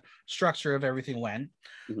the structure of everything went.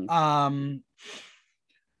 Mm-hmm.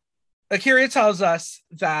 Akira tells us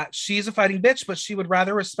that she's a fighting bitch, but she would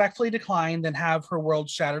rather respectfully decline than have her world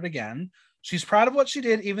shattered again. She's proud of what she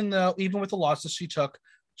did, even with the losses she took.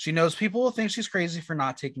 She knows people will think she's crazy for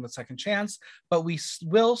not taking the second chance, but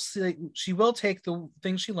she will take the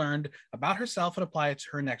things she learned about herself and apply it to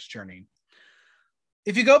her next journey.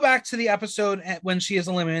 If you go back to the episode when she is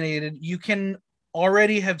eliminated, you can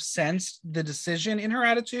already have sensed the decision in her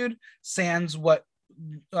attitude, sans what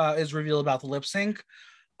is revealed about the lip sync.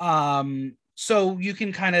 So you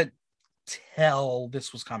can kind of tell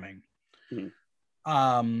this was coming.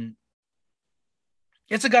 Mm-hmm.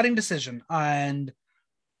 It's a gutting decision, and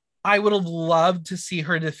I would have loved to see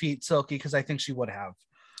her defeat Silky, because I think she would have.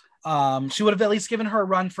 She would have at least given her a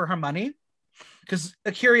run for her money, because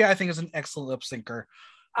Akira, I think, is an excellent lip syncer.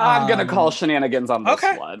 I'm gonna call shenanigans on this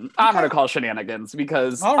one. I'm gonna call shenanigans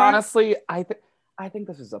because honestly, I think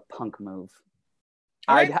this is a punk move.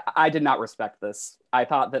 Right. I did not respect this. I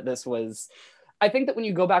thought that this was. I think that when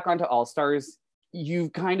you go back onto All Stars, you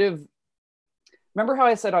kind of remember how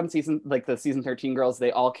I said on the season 13 girls,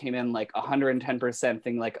 they all came in like 110%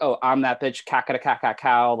 thing, like, oh, I'm that bitch,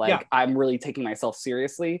 cow, like, yeah. I'm really taking myself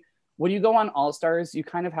seriously. When you go on All Stars, you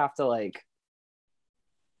kind of have to like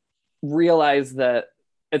realize that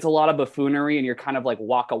it's a lot of buffoonery and you're kind of like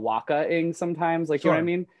waka-ing sometimes, like, you know what I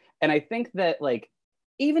mean? And I think that like,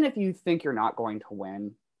 even if you think you're not going to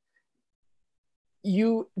win,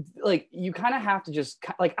 you kind of have to just,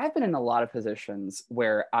 like, I've been in a lot of positions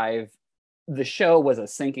where the show was a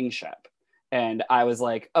sinking ship and I was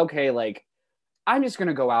like, okay, like, I'm just going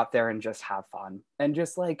to go out there and just have fun. And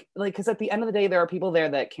just like, because at the end of the day, there are people there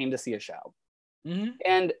that came to see a show. Mm-hmm.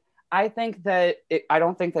 And I think that I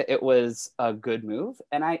don't think that it was a good move.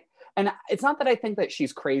 And it's not that I think that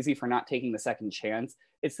she's crazy for not taking the second chance.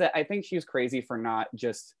 It's that I think she's crazy for not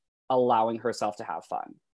just allowing herself to have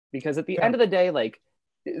fun. Because at the end of the day, like,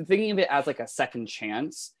 thinking of it as like a second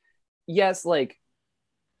chance, yes, like,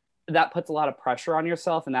 that puts a lot of pressure on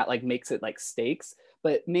yourself and that like makes it like stakes,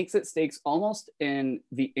 but makes it stakes almost in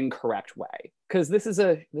the incorrect way. Because this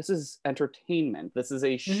is entertainment. This is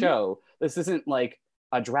a show. Mm-hmm. This isn't like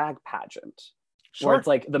a drag pageant where it's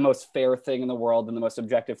like the most fair thing in the world and the most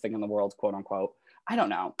objective thing in the world, quote unquote. I don't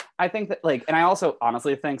know. I think that like, and I also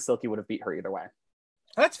honestly think Silky would have beat her either way.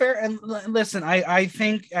 That's fair. And listen, I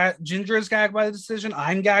think Ginger is gagged by the decision.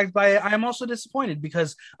 I'm gagged by it. I'm also disappointed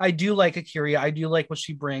because I do like Akira. I do like what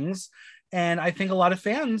she brings. And I think a lot of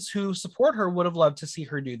fans who support her would have loved to see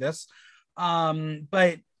her do this.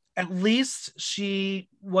 But at least she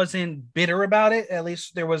wasn't bitter about it. At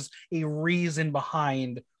least there was a reason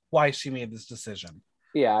behind why she made this decision.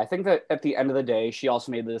 Yeah, I think that at the end of the day, she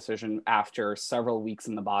also made the decision after several weeks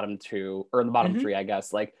in the bottom two, or in the bottom three, I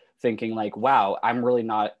guess, like, thinking like, wow, I'm really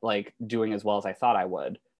not like doing as well as I thought I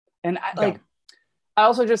would. And I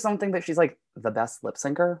also just don't think that she's like the best lip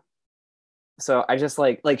syncer. So I just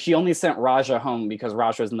like she only sent Raja home because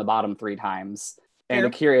Raja was in the bottom 3 times and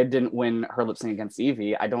Akira didn't win her lip sync against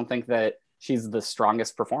Evie. I don't think that she's the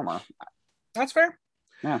strongest performer. That's fair.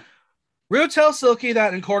 Yeah. Rue tells Silky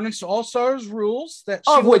that in accordance to All Stars rules that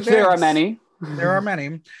she of which there are many. There are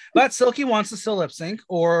many. But Silky wants to still lip sync,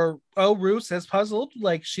 or Rue says puzzled,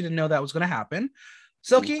 like she didn't know that was going to happen.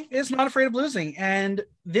 Silky is not afraid of losing, and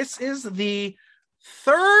this is the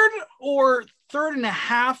third and a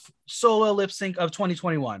half solo lip sync of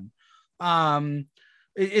 2021.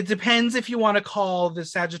 It depends if you want to call the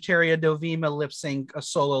Sagittaria Dovima lip sync a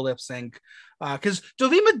solo lip sync, because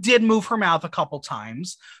Dovima did move her mouth a couple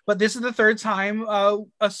times, but this is the third time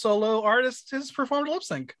a solo artist has performed a lip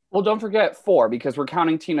sync. Well, don't forget 4, because we're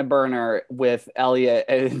counting Tina Burner with Elliot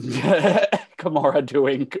and Kimura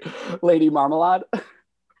doing Lady Marmalade.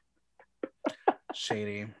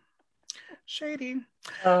 Shady.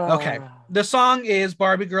 Okay, the song is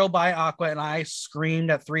Barbie Girl by Aqua, and I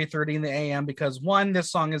screamed at 3:30 in the a.m. because 1,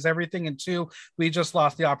 this song is everything, and 2, we just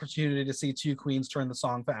lost the opportunity to see 2 queens turn the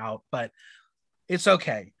song out, but it's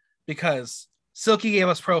okay because Silky gave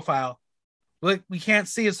us profile. We can't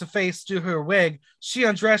see as the face through her wig. She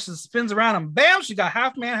undresses, spins around, and bam, she got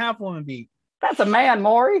half man, half woman beat. That's a man,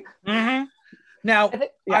 Maury. Mm-hmm. Now,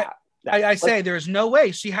 I say there's no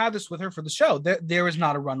way she had this with her for the show. There was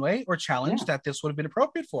not a runway or challenge that this would have been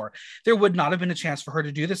appropriate for. There would not have been a chance for her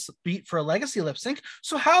to do this beat for a legacy lip sync.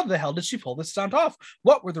 So how the hell did she pull this stunt off?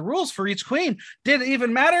 What were the rules for each queen? Did it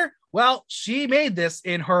even matter? Well, she made this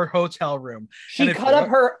in her hotel room. She cut up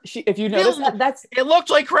her. If you notice it looked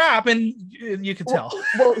like crap, and you could tell.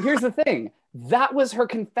 Well, here's the thing. That was her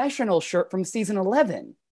confessional shirt from season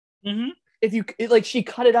 11. Mm-hmm. She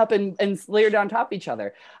cut it up and layered it on top of each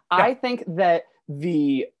other. Yeah. I think that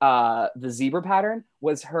the zebra pattern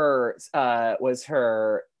was her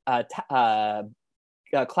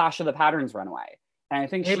Clash of the Patterns runway, and I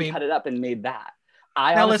think she cut it up and made that.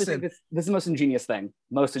 I honestly think this is the most ingenious thing.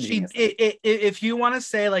 If you want to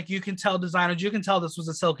say like you can tell designers, you can tell this was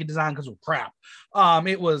a Silky design because of crap.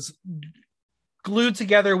 It was glued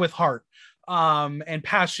together with heart, and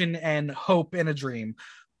passion and hope and a dream.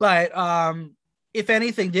 But if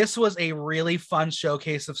anything, this was a really fun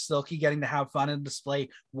showcase of Silky getting to have fun and display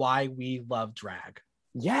why we love drag.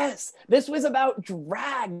 Yes, this was about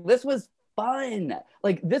drag. This was fun.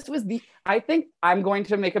 I think I'm going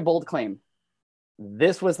to make a bold claim.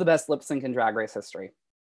 This was the best lip sync in Drag Race history.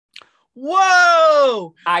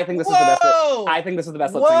 Whoa! I think this is the best. I think this is the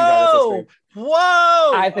best lip sync in Drag Race history.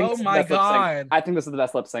 Whoa! I think oh my god! I think this is the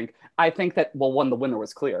best lip sync. I think that one, the winner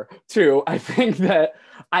was clear. Two, I think that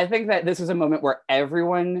this was a moment where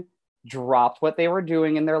everyone dropped what they were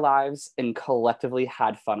doing in their lives and collectively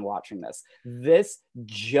had fun watching this. This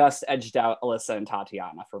just edged out Alyssa and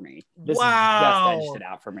Tatiana for me. This just edged it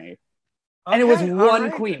out for me. Okay, and it was one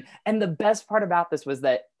queen. And the best part about this was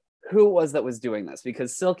that who was doing this?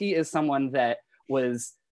 Because Silky is someone that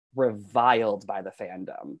was reviled by the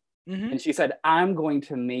fandom. Mm-hmm. And she said, I'm going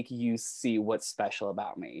to make you see what's special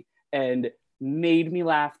about me. And made me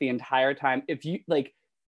laugh the entire time. If you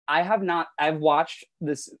I've watched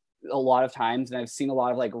this a lot of times and I've seen a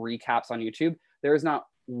lot of recaps on YouTube. There is not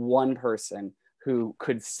one person who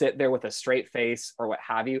could sit there with a straight face or what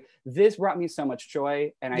have you. This brought me so much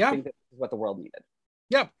joy. And I think that is what the world needed.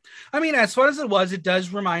 Yep. I mean, as fun as it was, it does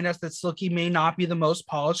remind us that Silky may not be the most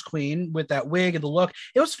polished queen with that wig and the look.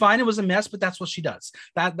 It was fine. It was a mess, but that's what she does.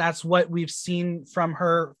 That's what we've seen from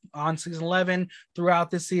her on season 11 throughout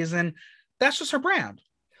this season. That's just her brand.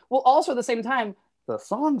 Well, also at the same time, the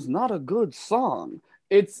song's not a good song.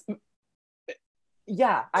 It's,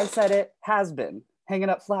 I said it, has been. Hanging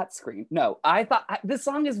up flat screen. No, I thought this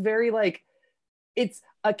song is very it's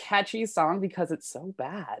a catchy song because it's so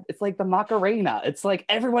bad. It's like the Macarena. It's like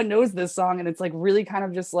everyone knows this song and it's really kind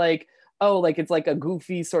of just it's a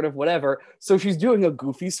goofy sort of whatever. So she's doing a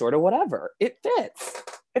goofy sort of whatever. It fits.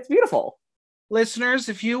 It's beautiful. Listeners,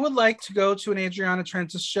 if you would like to go to an Adriana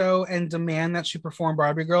Trentis show and demand that she perform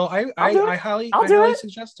Barbie Girl, I highly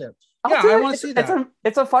suggest it. I want to see that.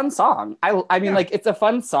 It's a fun song. I mean, it's a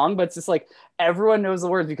fun song, but it's just everyone knows the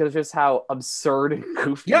words because of just how absurd and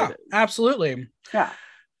goofy it is. Absolutely. Yeah.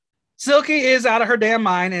 Silky is out of her damn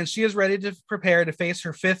mind, and she is ready to prepare to face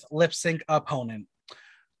her 5th lip sync opponent.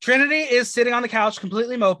 Trinity is sitting on the couch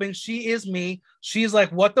completely moping. She is me. She's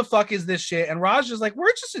like, what the fuck is this shit? And Raj is like,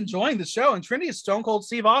 we're just enjoying the show. And Trinity is Stone Cold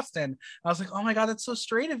Steve Austin. I was like, oh my God, that's so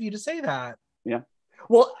straight of you to say that. Yeah.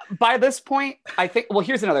 Well, by this point,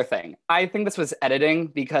 here's another thing. I think this was editing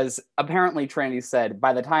because apparently Trinity said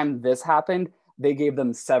by the time this happened, they gave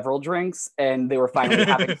them several drinks and they were finally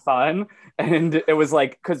having fun. And it was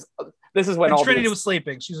because this is when Trinity was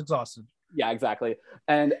sleeping. She's exhausted. Yeah, exactly.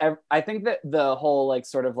 And I think that the whole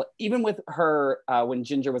even with her when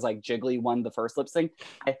Ginger was Jiggly won the first lip sync,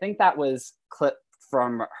 I think that was clipped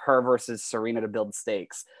from her versus Serena to build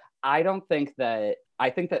stakes. I think that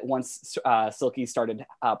once Silky started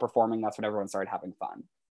performing, that's when everyone started having fun.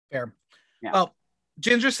 Fair. Yeah. Well,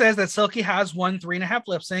 Ginger says that Silky has won 3.5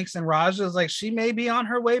 lip syncs, and Raj is like, she may be on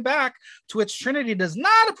her way back, to which Trinity does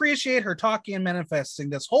not appreciate her talking and manifesting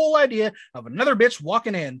this whole idea of another bitch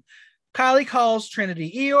walking in. Kylie calls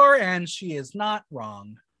Trinity Eeyore, and she is not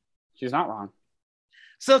wrong. She's not wrong.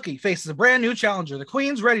 Silky faces a brand new challenger. The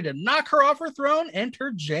queen's ready to knock her off her throne.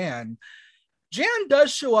 Enter Jan. Jan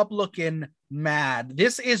does show up looking mad.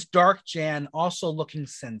 This is Dark Jan, also looking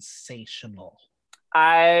sensational. I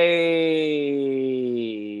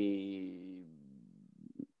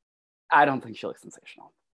don't think she looks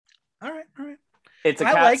sensational. All right. It's a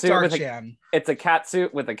cat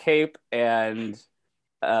suit with a cape and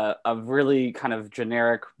a really kind of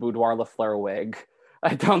generic Boudoir Lafleur wig.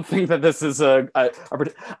 I don't think that this is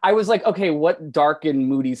I was like, okay, what dark and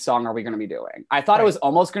moody song are we going to be doing? I thought it was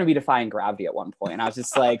almost going to be Defying Gravity at one point. And I was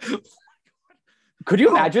just like, could you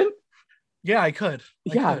imagine? Yeah, I could.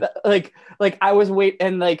 I was waiting,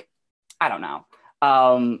 and I don't know.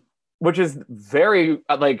 which is very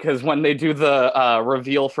like, because when they do the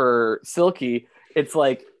reveal for Silky, it's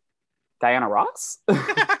like Diana Ross.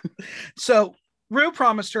 So Rue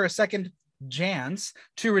promised her a second chance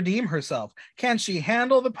to redeem herself. Can she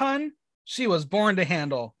handle the pun? She was born to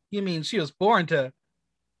handle. You mean she was born to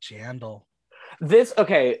jandle? This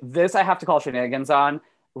I have to call shenanigans on.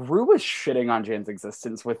 Rue was shitting on Jan's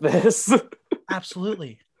existence with this.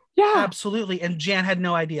 Absolutely. Yeah. Absolutely. And Jan had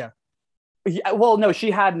no idea. Yeah, well, no, she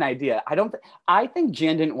had an idea. I think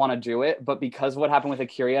Jan didn't want to do it, but because of what happened with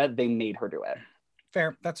Akira, they made her do it.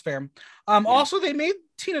 Fair. That's fair. Also, they made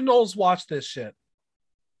Tina Knowles watch this shit.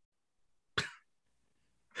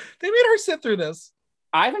 They made her sit through this.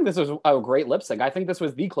 I think this was a great lip sync. I think this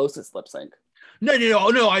was the closest lip sync. No.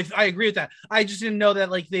 I agree with that. I just didn't know that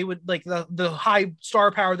like they would like the high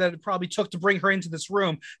star power that it probably took to bring her into this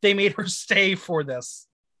room. They made her stay for this.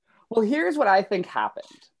 Well, here's what I think happened.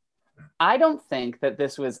 I don't think that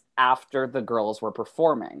this was after the girls were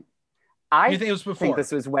performing. You think it was before?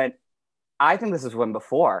 I think this is when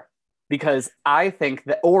before, because I think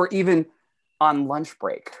that, or even on lunch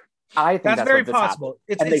break. I think that's very possible.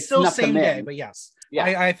 It's still same day, but yes. Yeah.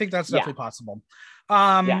 I think that's definitely possible.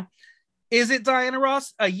 Is it Diana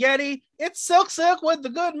Ross? A Yeti? It's Silk with the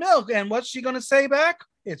good milk. And what's she gonna say back?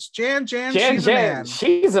 It's Jan, she's a man.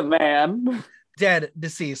 She's a man. Dead,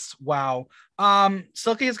 deceased. Wow.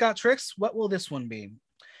 Silky has got tricks. What will this one be?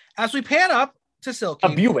 As we pan up to Silky,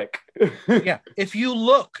 a Buick. Yeah. If you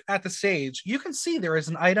look at the stage, you can see there is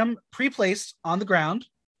an item pre-placed on the ground.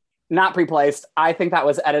 Not pre-placed. I think that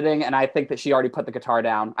was editing, and I think that she already put the guitar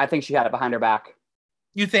down. I think she had it behind her back.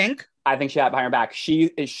 You think? I think she had it behind her back.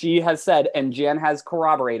 She has said, and Jan has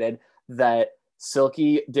corroborated, that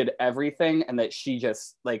Silky did everything, and that she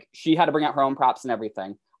just like she had to bring out her own props and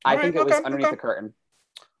everything. I think it was underneath the curtain.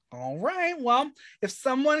 All right. Well, if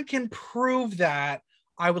someone can prove that,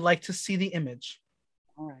 I would like to see the image.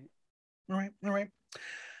 All right.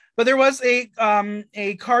 But there was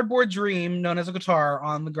a cardboard dream known as a guitar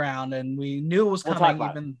on the ground, and we knew it was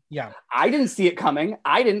coming. I didn't see it coming.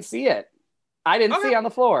 I didn't see it. I didn't see it on the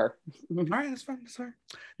floor. All right, that's fine.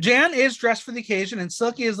 Jan is dressed for the occasion, and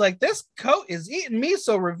Silky is like, "This coat is eating me,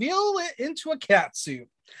 so reveal it into a cat suit."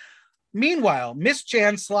 Meanwhile, Miss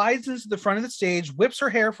Jan slides into the front of the stage, whips her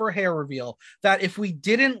hair for a hair reveal that, if we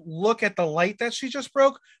didn't look at the light that she just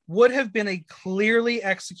broke, would have been a clearly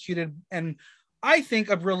executed and I think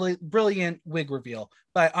a brilliant wig reveal.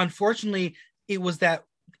 But unfortunately, it was that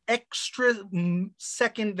extra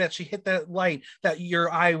second that she hit that light that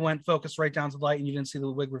your eye went focused right down to the light and you didn't see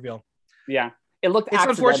the wig reveal. Yeah, it's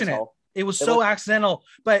unfortunate. It was accidental,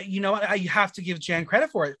 but you know, I have to give Jan credit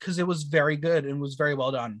for it because it was very good and was very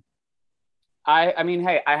well done. I mean,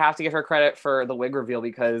 hey, I have to give her credit for the wig reveal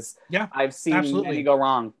because I've seen many go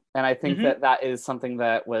wrong. And I think that is something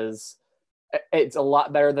that it's a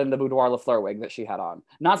lot better than the Boudoir Lafleur wig that she had on.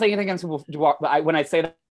 Not saying anything against Boudoir, but when I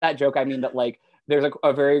say that joke, I mean that like there's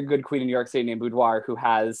a very good queen in New York City named Boudoir who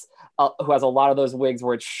has a lot of those wigs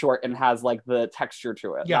where it's short and has like the texture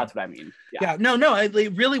to it. Yeah. That's what I mean. Yeah. No,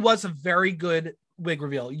 it really was a very good wig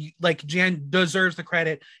reveal. Like Jan deserves the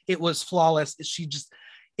credit. It was flawless.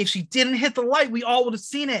 If she didn't hit the light, we all would have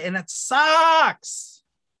seen it, and that sucks.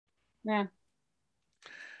 Yeah.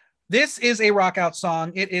 This is a rock out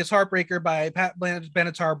song. It is Heartbreaker by Pat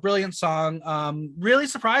Benatar. Brilliant song. Really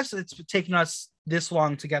surprised it's taken us this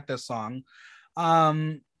long to get this song.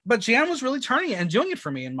 But Jan was really turning it and doing it for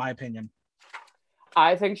me, in my opinion.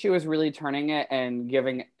 I think she was really turning it and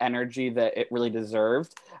giving energy that it really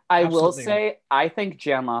deserved. I will say, I think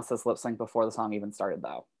Jan lost this lip sync before the song even started,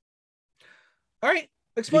 though. All right.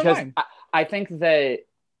 Explain why. I think that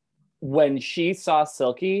when she saw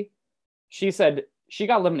Silky, she said she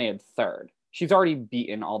got eliminated third. She's already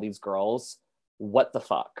beaten all these girls. What the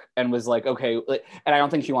fuck? And was like, okay. And I don't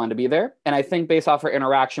think she wanted to be there. And I think based off her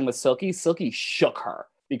interaction with Silky shook her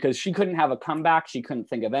because she couldn't have a comeback. She couldn't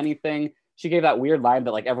think of anything. She gave that weird line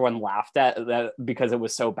that like everyone laughed at that because it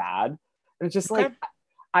was so bad. And it's just like,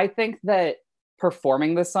 I think that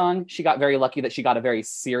performing this song, she got very lucky that she got a very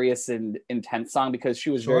serious and intense song because she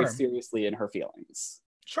was very seriously in her feelings.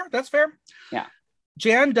 Sure, that's fair. Yeah.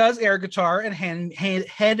 Jan does air guitar and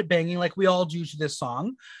head banging like we all do to this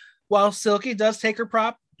song, while Silky does take her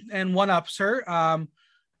prop and one-ups her.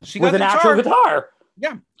 She got with an actual guitar.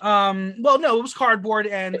 Yeah. Well, no, it was cardboard,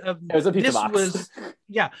 and it was a pizza box.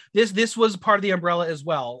 This was part of the umbrella as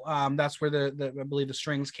well. That's where the I believe the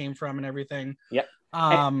strings came from and everything. Yep.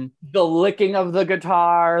 And the licking of the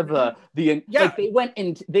guitar, like they went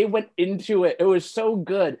into it. It was so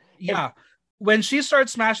good. Yeah. When she started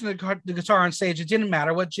smashing the guitar on stage, it didn't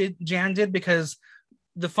matter what Jan did because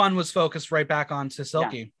the fun was focused right back onto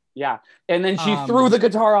Silky. Yeah. And then she threw the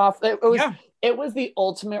guitar off. It was the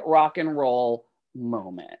ultimate rock and roll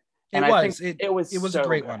moment. And I think it was a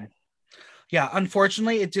great one. Yeah,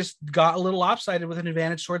 unfortunately, it just got a little lopsided with an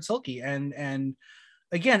advantage towards Silky. And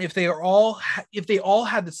again, if they all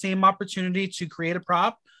had the same opportunity to create a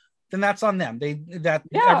prop, then that's on them.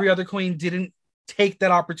 Every other queen didn't take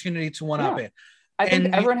that opportunity to one up it. I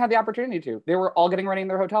think everyone had the opportunity to. They were all getting ready in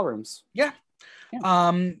their hotel rooms. Yeah.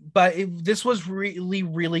 But this was really,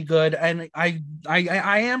 really good, and I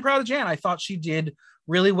am proud of Jan. I thought she did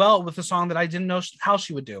really well with a song that I didn't know how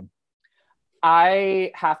she would do.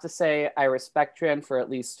 I have to say I respect Jan for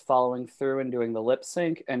at least following through and doing the lip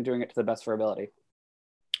sync and doing it to the best of her ability.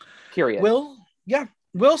 Period.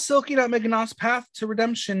 Will Silky Nutmeg Ganache's path to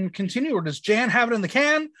redemption continue, or does Jan have it in the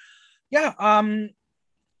can? Yeah.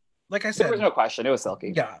 Like I said, there was no question. It was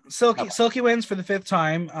Silky. Yeah, Silky wins for the 5th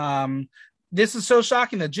time. This is so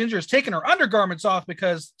shocking that Ginger has taken her undergarments off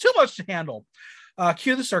because too much to handle.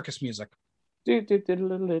 Cue the circus music.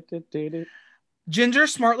 Ginger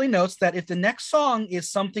smartly notes that if the next song is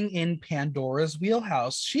something in Pandora's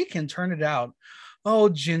wheelhouse, she can turn it out. Oh,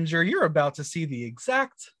 Ginger, you're about to see the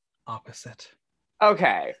exact opposite.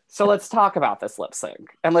 Okay, so let's talk about this lip sync,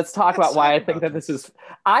 and let's talk about why I think this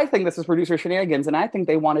is producer shenanigans, and I think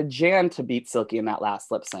they wanted Jan to beat Silky in that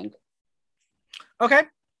last lip sync. Okay.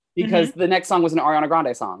 Because the next song was an Ariana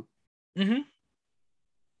Grande song. Mm-hmm.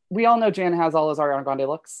 We all know Jan has all those Ariana Grande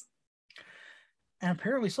looks. And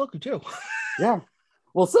apparently Silky too. Yeah.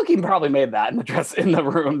 Well, Silky probably made that in the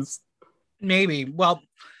rooms. Maybe. Well,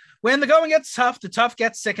 when the going gets tough, the tough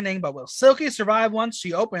gets sickening, but will Silky survive once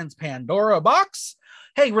she opens Pandora box?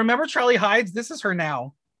 Hey, remember Charlie Hides? This is her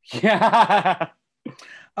now. Yeah.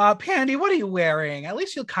 Pandy, what are you wearing? At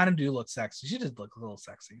least you kind of do look sexy. She did look a little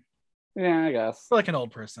sexy. Yeah, I guess. Like an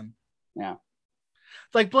old person. Yeah.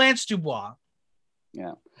 Like Blanche Dubois.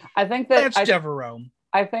 Yeah. I think that Blanche Devereaux.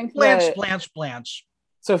 I think Blanche.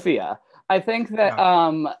 Sophia. I think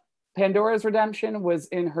that Pandora's redemption was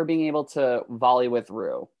in her being able to volley with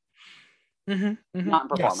Rue. Not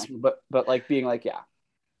performing, but like being like, yeah.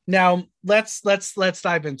 Now let's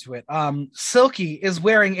dive into it. Silky is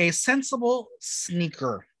wearing a sensible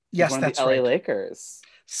sneaker. Yes, that's the right. LA Lakers.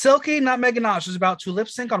 Silky Nutmeg Ganache is about to lip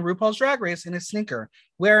sync on RuPaul's Drag Race in a sneaker,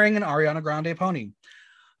 wearing an Ariana Grande pony.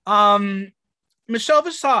 Michelle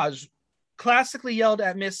Visage classically yelled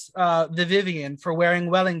at Miss the Vivian for wearing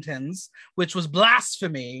Wellingtons, which was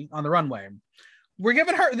blasphemy on the runway. We're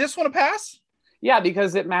giving her this one a pass? Yeah,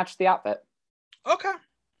 because it matched the outfit. Okay.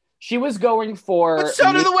 She was going for... But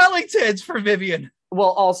so do the Wellingtons for Vivian.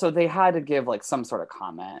 Well, also, they had to give like some sort of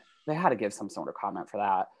comment. They had to give some sort of comment for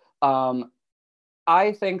that.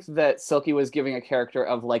 I think that Silky was giving a character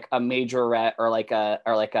of like a majorette or like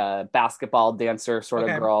a basketball dancer sort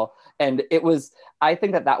of girl, and I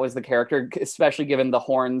think that was the character, especially given the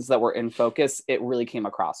horns that were in focus. It really came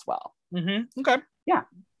across well. Mm-hmm. Okay. Yeah.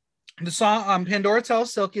 The song Pandora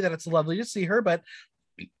tells Silky that it's lovely to see her, but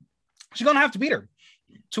she's gonna have to beat her.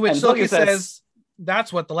 To which Silky says,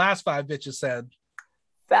 "That's what the last 5 bitches said."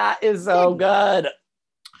 That is so good.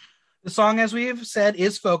 The song, as we've said,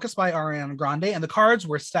 is focused by Ariana Grande, and the cards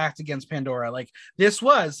were stacked against Pandora. Like, this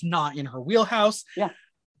was not in her wheelhouse. Yeah.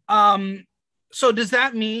 So does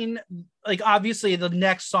that mean, like, obviously the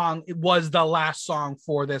next song was the last song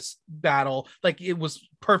for this battle? Like, it was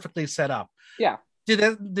perfectly set up. Yeah. Did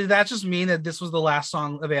that just mean that this was the last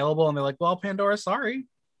song available? And they're like, well, Pandora, sorry.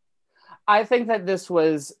 I think that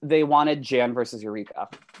they wanted Jan versus Eureka.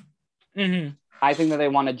 Mm-hmm. I think that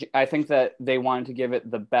they wanted to give it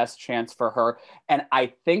the best chance for her. And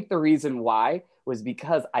I think the reason why was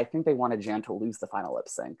because I think they wanted Jan to lose the final lip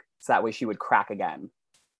sync. So that way she would crack again.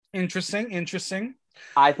 Interesting.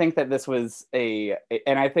 I think that this was and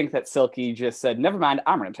I think that Silky just said, never mind,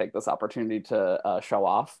 I'm going to take this opportunity to show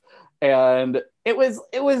off. And it was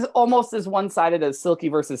almost as one-sided as Silky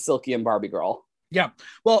versus Silky and Barbie Girl. Yeah.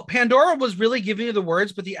 Well, Pandora was really giving you the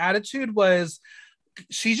words, but the attitude was,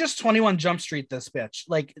 she's just 21 Jump Street, this bitch.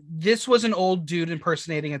 Like, this was an old dude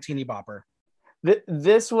impersonating a teeny bopper.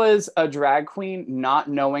 This was a drag queen not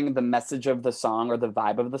knowing the message of the song or the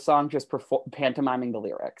vibe of the song, just pantomiming the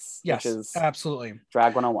lyrics. Yes, which is absolutely.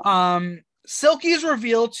 Drag 101. Silky's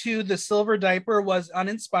reveal to the silver diaper was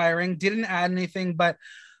uninspiring, didn't add anything, but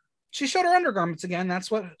she showed her undergarments again. That's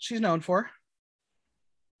what she's known for.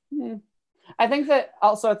 I think that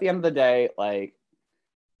also at the end of the day, like,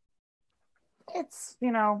 it's,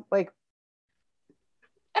 like,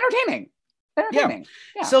 entertaining.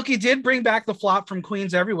 Yeah. Silky did bring back the flop from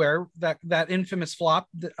Queens Everywhere, that infamous flop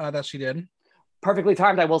that she did. Perfectly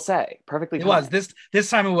timed, I will say. Perfectly timed. It was. This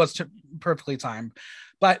time it was perfectly timed.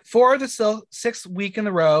 But for the sixth week in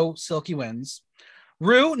a row, Silky wins.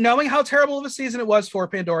 Rue, knowing how terrible of a season it was for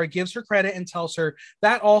Pandora, gives her credit and tells her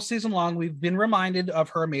that all season long we've been reminded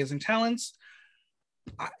of her amazing talents.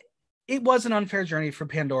 It was an unfair journey for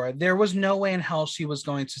Pandora. There was no way in hell she was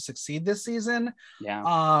going to succeed this season.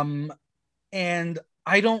 Yeah. And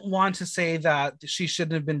I don't want to say that she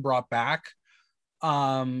shouldn't have been brought back,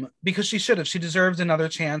 because she should have. She deserved another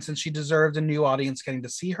chance, and she deserved a new audience getting to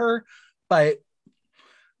see her. But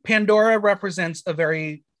Pandora represents a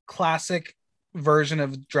very classic version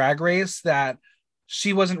of Drag Race that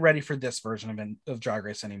she wasn't ready for this version of Drag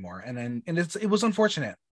Race anymore. And it was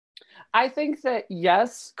unfortunate. I think that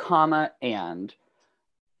yes, and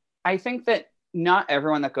I think that not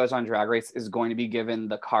everyone that goes on Drag Race is going to be given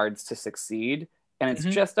the cards to succeed. And it's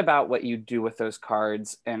just about what you do with those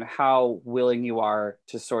cards and how willing you are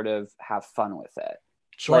to sort of have fun with it.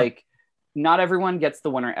 Sure. Like, not everyone gets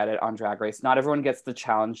the winner edit on Drag Race. Not everyone gets the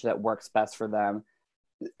challenge that works best for them.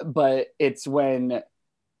 But it's when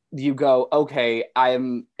you go, okay,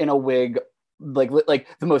 I'm in a wig. Like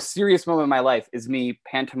the most serious moment of my life is me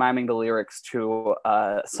pantomiming the lyrics to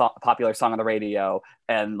a popular song on the radio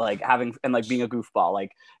and like being a goofball.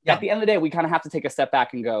 Like at the end of the day, we kind of have to take a step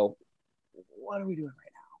back and go, what are we doing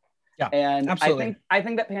right now? Yeah, and absolutely. I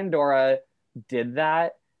think that Pandora did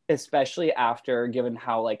that, especially after, given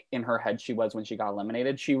how like in her head she was when she got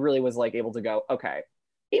eliminated. She really was like able to go, okay,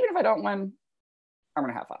 even if I don't win, I'm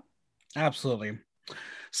gonna have fun. Absolutely.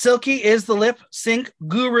 Silky is the lip sync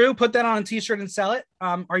guru. Put that on a t-shirt and sell it.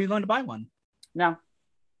 Are you going to buy one? No.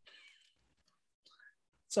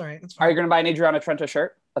 It's all right. It's fine. Are you going to buy an Adriana Trenta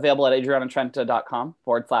shirt? Available at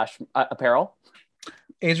adrianatrenta.com/apparel.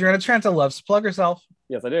 Adriana Trenta loves to plug herself.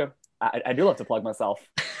 Yes, I do. I do love to plug myself.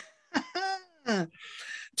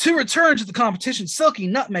 To return to the competition, Silky,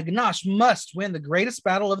 Nutmeg, and Nosh must win the greatest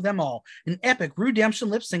battle of them all, an epic redemption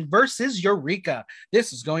lip sync versus Eureka.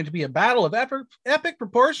 This is going to be a battle of epic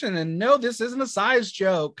proportion, and no, this isn't a size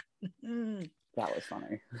joke. That was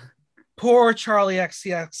funny. Poor Charlie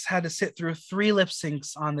XCX had to sit through 3 lip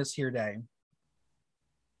syncs on this here day.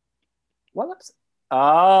 What lip sync?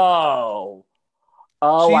 Oh,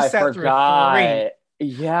 I forgot. 3.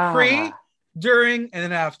 Yeah. Pre, during, and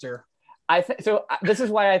then after. This is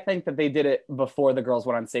why I think that they did it before the girls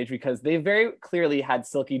went on stage, because they very clearly had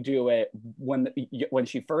Silky do it when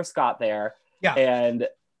she first got there, and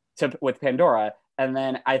with Pandora, and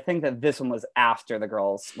then I think that this one was after the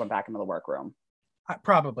girls went back into the workroom.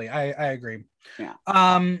 Probably, I agree. Yeah.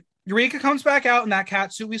 Eureka comes back out in that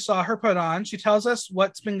cat suit we saw her put on. She tells us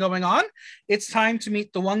what's been going on. It's time to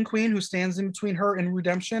meet the one queen who stands in between her and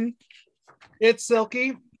redemption. It's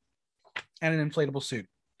Silky and an inflatable suit.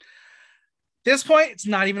 This point, it's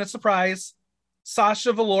not even a surprise.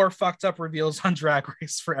 Sasha Velour fucked up reveals on Drag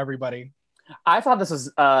Race for everybody. I thought this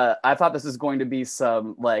was going to be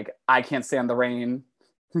some like I can't stand the rain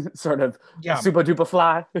sort of super duper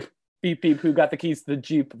fly. Beep beep, who got the keys to the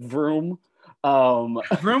Jeep? Vroom.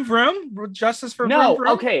 Vroom vroom. Justice for no.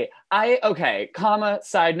 Vroom vroom. Okay.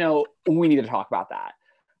 Side note, we need to talk about that.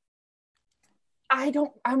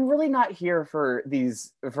 I'm really not here for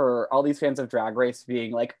all these fans of Drag Race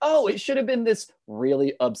being like, oh, it should have been this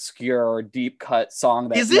really obscure, deep cut song.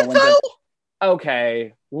 That is it though?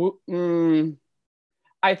 Okay.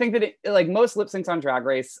 I think that like most lip syncs on Drag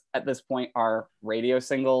Race at this point are radio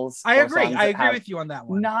singles. I agree with you on that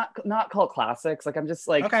one. Not cult classics. Like I'm just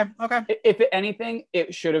like, okay. If anything,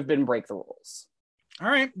 it should have been Break the Rules. All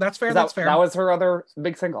right, that's fair. That's fair. That was her other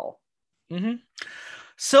big single. Mm-hmm.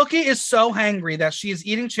 Silky is so hangry that she is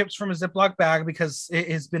eating chips from a Ziploc bag because it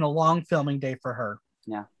has been a long filming day for her.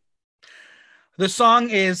 Yeah. The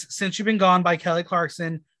song is Since You've Been Gone by Kelly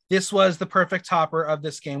Clarkson. This was the perfect topper of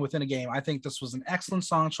this game within a game. I think this was an excellent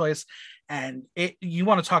song choice. And you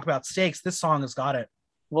want to talk about stakes, this song has got it.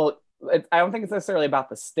 Well, I don't think it's necessarily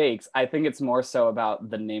about the stakes. I think it's more so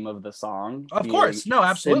about the name of the song. Of course. No,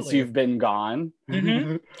 absolutely. Since You've Been Gone.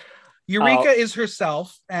 Mm-hmm. Eureka is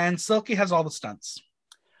herself, and Silky has all the stunts.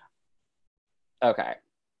 Okay.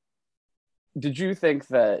 Did you think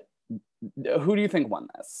that? Who do you think won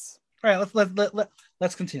this? All right,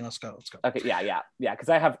 let's continue. Let's go. Okay, yeah. Because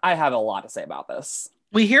I have a lot to say about this.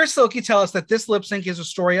 We hear Silky tell us that this lip sync is a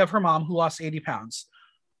story of her mom who lost 80 pounds.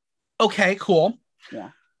 Okay, cool. Yeah.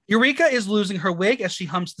 Eureka is losing her wig as she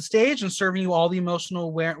humps the stage and serving you all the emotion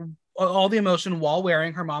while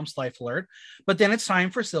wearing her mom's life alert. But then it's time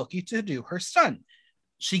for Silky to do her stunt.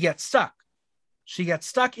 She gets stuck. She gets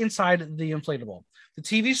stuck inside the inflatable. The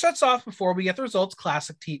TV shuts off before we get the results.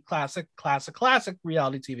 Classic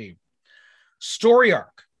reality TV. Story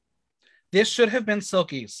arc. This should have been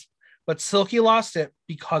Silky's, but Silky lost it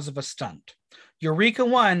because of a stunt. Eureka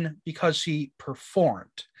won because she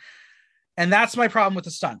performed. And that's my problem with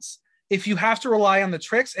the stunts. If you have to rely on the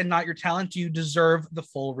tricks and not your talent, you deserve the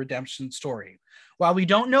full redemption story. While we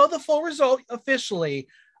don't know the full result officially,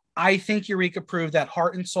 I think Eureka proved that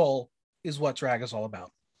heart and soul is what drag is all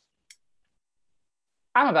about.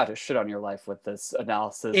 I'm about to shit on your life with this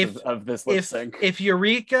analysis of this lip sync. If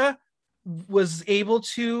Eureka was able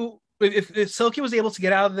to, if Silky was able to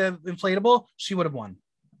get out of the inflatable, she would have won.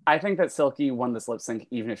 I think that Silky won this lip sync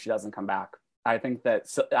even if she doesn't come back. I think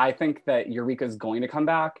that Eureka's going to come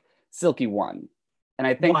back. Silky won. And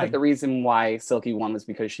I think that the reason why Silky won was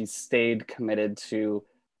because she stayed committed to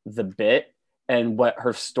the bit and what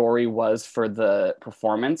her story was for the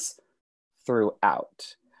performance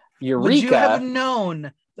throughout. Eureka, would you have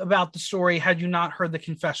known about the story had you not heard the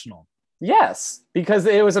confessional? Yes, because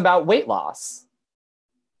it was about weight loss.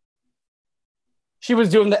 She was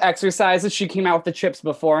doing the exercises. She came out with the chips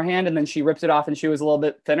beforehand and then she ripped it off and she was a little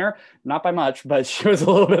bit thinner. Not by much, but she was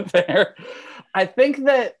a little bit thinner. I think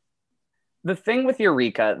that the thing with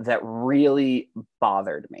Eureka that really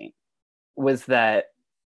bothered me was that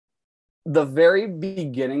the very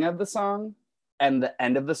beginning of the song and the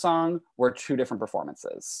end of the song were two different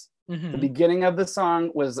performances. Mm-hmm. The beginning of the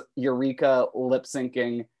song was Eureka lip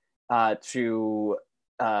syncing to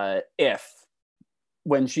If,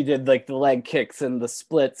 when she did like the leg kicks and the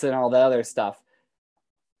splits and all the other stuff.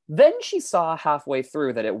 Then she saw halfway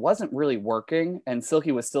through that it wasn't really working and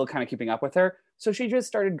Silky was still kind of keeping up with her. So she just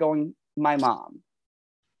started going, "My mom,"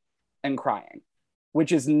 and crying,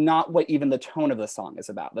 which is not what even the tone of the song is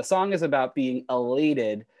about. The song is about being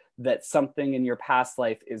elated that something in your past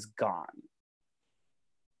life is gone.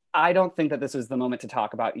 I don't think that this is the moment to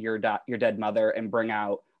talk about your dead mother and bring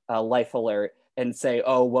out a life alert and say,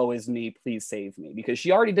 "Oh, woe is me, please save me." Because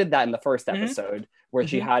she already did that in the first episode where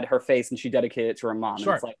she had her face and she dedicated it to her mom.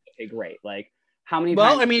 Sure. And it's like, okay, great. Like, how many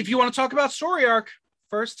times? I mean, if you want to talk about story arc,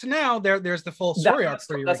 first to now, there's the full story arc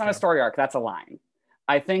for you. That's not a story arc. That's a line.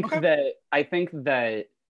 I think that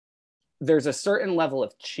there's a certain level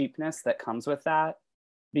of cheapness that comes with that,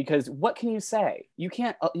 because what can you say? You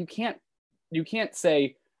can't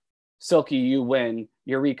say, "Silky, you win.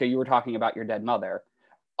 Eureka, you were talking about your dead mother."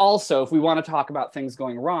 Also, if we want to talk about things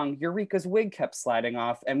going wrong, Eureka's wig kept sliding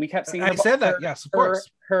off, and we kept seeing her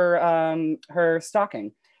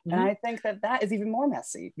stocking. Mm-hmm. And I think that is even more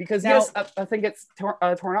messy because now, yes, I think it's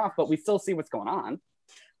torn off, but we still see what's going on.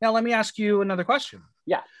 Now, let me ask you another question.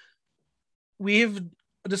 Yeah. We've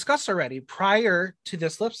discussed already, prior to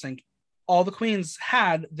this lip sync, all the queens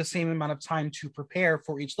had the same amount of time to prepare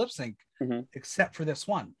for each lip sync, except for this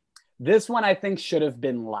one. This one, I think, should have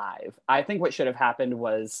been live. I think what should have happened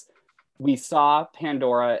was we saw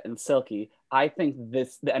Pandora and Silky. I think the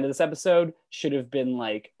end of this episode should have been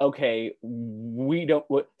like, okay,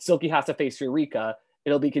 Silky has to face Eureka.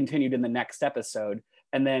 It'll be continued in the next episode.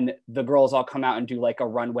 And then the girls all come out and do like a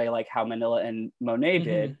runway, like how Manila and Monet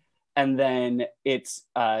did. And then it's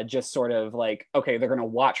just sort of like, okay, they're going to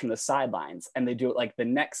watch from the sidelines. And they do it like the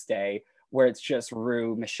next day where it's just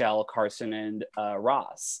Rue, Michelle, Carson, and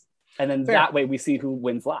Ross. And then that way we see who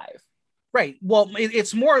wins live. Right. Well,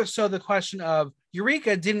 it's more so the question of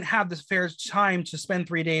Eureka didn't have the fair time to spend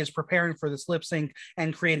 3 days preparing for this lip sync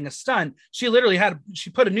and creating a stunt. She literally she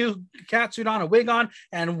put a new catsuit on, a wig on,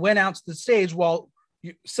 and went out to the stage while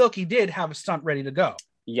Silky did have a stunt ready to go.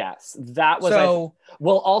 Yes, that was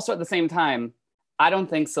well. Also, at the same time, I don't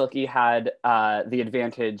think Silky had the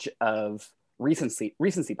advantage of recency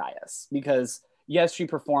bias, because yes, she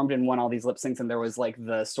performed and won all these lip syncs, and there was like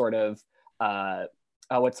the sort of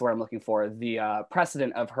what's the word I'm looking for? The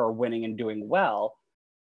precedent of her winning and doing well,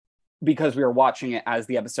 because we were watching it as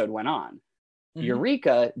the episode went on.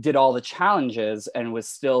 Eureka did all the challenges and was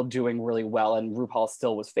still doing really well, and RuPaul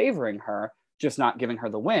still was favoring her, just not giving her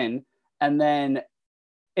the win. And then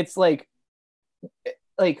it's like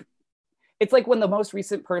when the most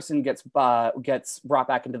recent person gets brought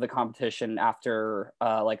back into the competition after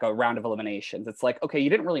like a round of eliminations. It's like, okay, you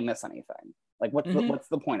didn't really miss anything. Like, what's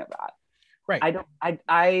the point of that?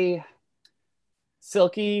 Right.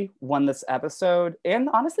 Silky won this episode, and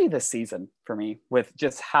honestly this season for me, with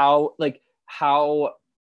just how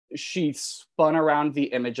she spun around the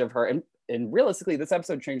image of her, and realistically this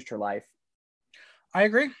episode changed her life. I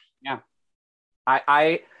agree. Yeah.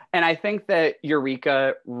 I think that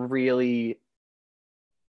Eureka really,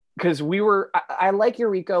 because I like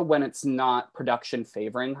Eureka when it's not production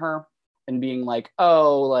favoring her and being like,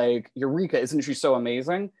 oh, like, Eureka, isn't she so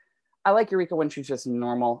amazing? I like Eureka when she's just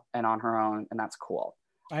normal and on her own, and that's cool.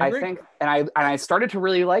 I agree. think, and I started to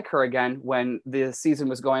really like her again when the season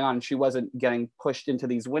was going on. She wasn't getting pushed into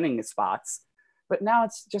these winning spots, but now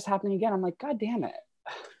it's just happening again. I'm like, God damn it.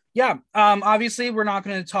 Yeah. Obviously, we're not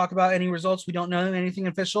going to talk about any results. We don't know anything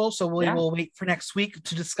official, so we will wait for next week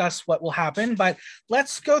to discuss what will happen. But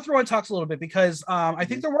let's go through Untucked a little bit because I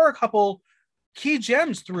think there were a couple key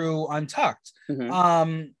gems through Untucked.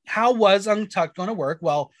 How was Untucked going to work?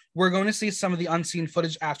 Well, we're going to see some of the unseen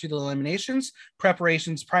footage after the eliminations,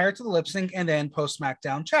 preparations prior to the lip sync, and then post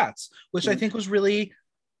SmackDown chats, which I think was really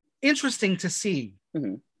interesting to see.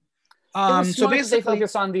 So basically, they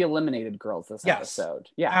focus on the eliminated girls this episode.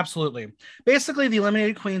 Yeah, absolutely. Basically, the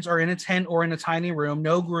eliminated queens are in a tent or in a tiny room,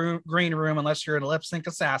 no green room unless you're a lip sync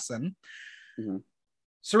assassin.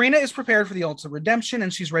 Serena is prepared for the ultimate redemption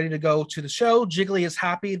and she's ready to go to the show. Jiggly is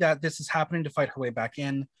happy that this is happening to fight her way back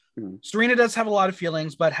in. Serena does have a lot of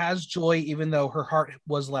feelings, but has joy even though her heart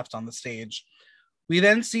was left on the stage. We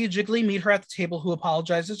then see Jiggly meet her at the table, who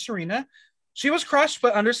apologizes to Serena. She was crushed,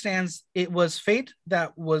 but understands it was fate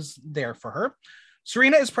that was there for her.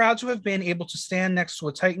 Serena is proud to have been able to stand next to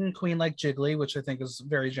a Titan queen like Jiggly, which I think is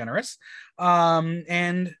very generous.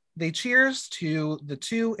 And they cheers to the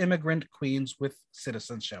two immigrant queens with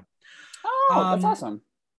citizenship. Oh, that's awesome.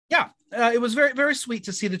 Yeah, it was very, very sweet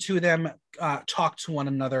to see the two of them talk to one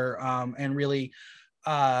another and really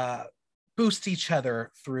boost each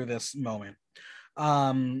other through this moment.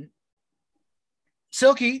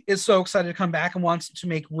 Silky is so excited to come back and wants to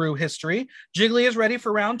make Rue history. Jiggly is ready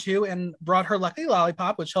for round 2 and brought her lucky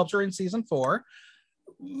lollipop, which helped her in season 4.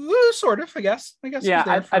 Sort of, I guess.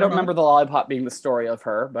 Yeah, I don't remember the lollipop being the story of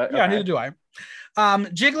her, but yeah, neither do I.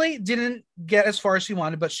 Jiggly didn't get as far as she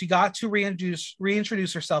wanted, but she got to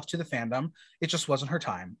reintroduce herself to the fandom. It just wasn't her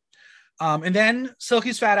time. And then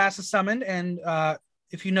Silky's fat ass is summoned, and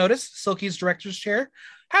if you notice, Silky's director's chair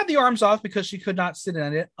had the arms off because she could not sit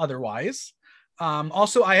in it otherwise.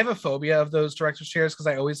 Also, I have a phobia of those director's chairs because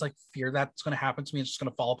I always fear that's going to happen to me. It's just going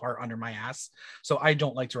to fall apart under my ass. So I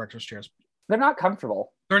don't like director's chairs. They're not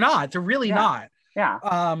comfortable. They're not. They're really not. Yeah.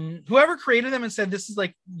 Whoever created them and said this is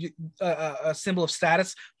a symbol of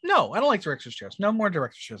status. No, I don't like director's chairs. No more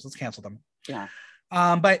director's chairs. Let's cancel them. Yeah.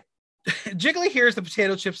 But Jiggly hears the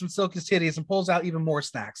potato chips and Silky's titties and pulls out even more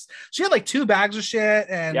snacks. She had 2 bags of shit,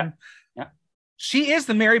 and she is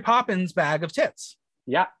the Mary Poppins bag of tits.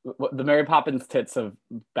 Yeah, the Mary Poppins tits of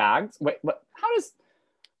bags. Wait, what? How does?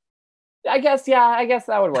 I guess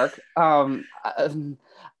that would work.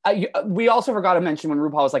 We also forgot to mention when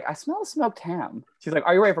RuPaul was like, "I smell a smoked ham." She's like,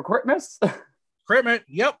 "Are you ready for Christmas?" Christmas,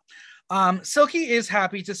 yep. Silky is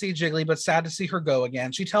happy to see Jiggly, but sad to see her go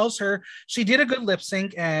again. She tells her she did a good lip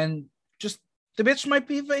sync, and just the bitch might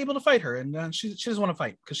be able to fight her, and she doesn't want to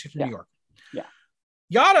fight because she's from New York. Yeah.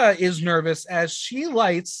 Yara is nervous as she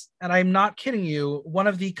lights, and I'm not kidding you, one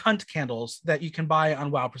of the cunt candles that you can buy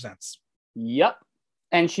on WoW Presents. Yep.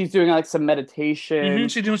 And she's doing some meditation.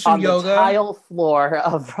 She's doing some yoga. The tile floor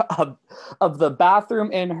of the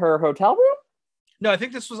bathroom in her hotel room? No, I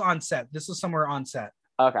think this was on set. This was somewhere on set.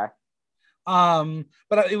 Okay.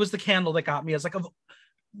 But it was the candle that got me. I was like,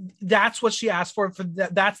 that's what she asked for.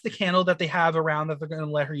 That's the candle that they have around that they're going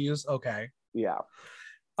to let her use. Okay. Yeah.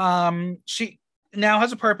 She now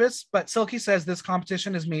has a purpose, but Silky says this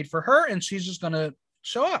competition is made for her and she's just going to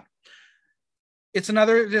show up. It's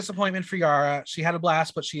another disappointment for Yara. She had a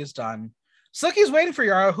blast, but she is done. Silky's waiting for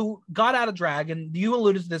Yara, who got out of drag, and you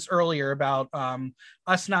alluded to this earlier about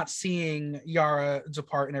us not seeing Yara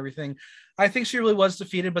depart and everything. I think she really was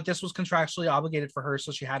defeated, but this was contractually obligated for her,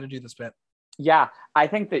 so she had to do this bit. Yeah, I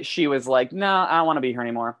think that she was like, no, I don't want to be here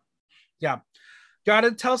anymore. Yeah.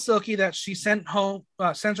 Yara tells Silky that she sent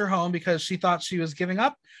her home because she thought she was giving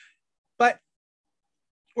up,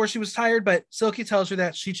 or she was tired, but Silky tells her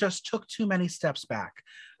that she just took too many steps back.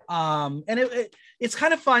 And it's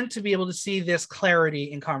kind of fun to be able to see this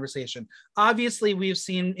clarity in conversation. Obviously, we've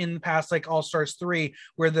seen in the past, All Stars 3,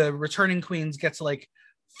 where the returning queens get to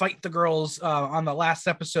fight the girls on the last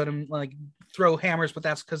episode and throw hammers, but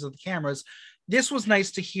that's because of the cameras. This was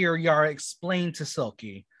nice to hear Yara explain to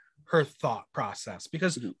Silky her thought process,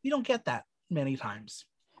 because we don't get that many times.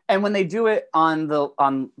 And when they do it on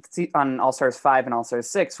All Stars 5 and All Stars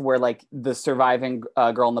 6, where the surviving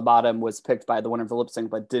girl in the bottom was picked by the winner of the lip sync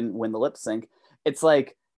but didn't win the lip sync, it's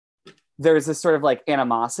there's this sort of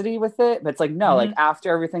animosity with it, but it's no,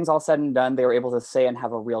 after everything's all said and done, they were able to say and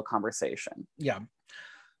have a real conversation. Yeah.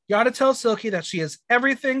 Yara tells Silky that she has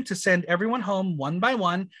everything to send everyone home one by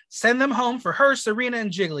one, send them home for her, Serena,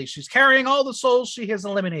 and Jiggly. She's carrying all the souls she has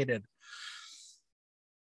eliminated.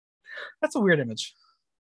 That's a weird image.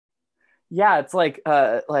 Yeah, it's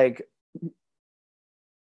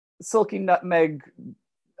Silky Nutmeg.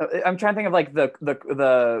 I'm trying to think of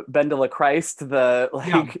the Bendela Christ,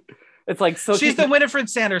 It's like she's the Winifred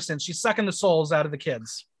Sanderson. She's sucking the souls out of the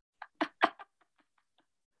kids.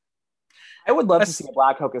 I would love to see a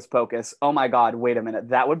Black Hocus Pocus. Oh my God, wait a minute.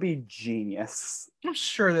 That would be genius. I'm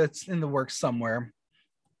sure that's in the works somewhere.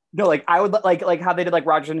 No, like I would like how they did like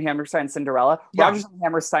Rodgers and Hammerstein Cinderella. Yeah. Rodgers and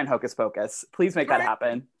Hammerstein Hocus Pocus. Please make that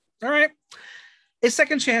happen. All right. A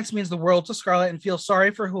second chance means the world to Scarlet and feels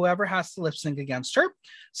sorry for whoever has to lip sync against her.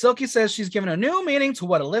 Silky says she's given a new meaning to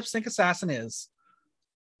what a lip sync assassin is.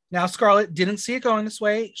 Now, Scarlet didn't see it going this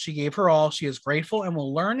way. She gave her all. She is grateful and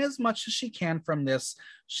will learn as much as she can from this.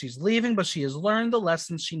 She's leaving, but she has learned the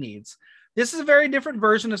lessons she needs. This is a very different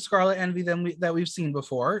version of Scarlet Envy than that we've seen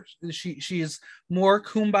before. She is more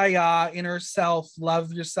kumbaya, inner self,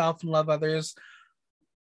 love yourself and love others.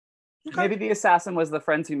 Okay. Maybe the assassin was the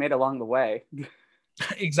friends you made along the way.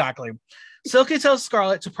 Exactly. Silky tells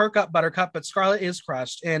Scarlet to perk up, Buttercup, but Scarlet is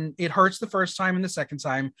crushed, and it hurts the first time and the second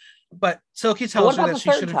time. But Silky tells her that she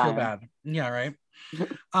shouldn't feel bad. Yeah,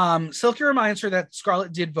 right. Silky reminds her that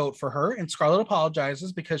Scarlet did vote for her, and Scarlet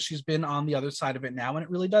apologizes because she's been on the other side of it now, and it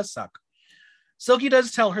really does suck. Silky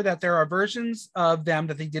does tell her that there are versions of them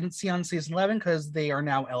that they didn't see on season 11 because they are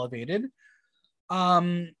now elevated.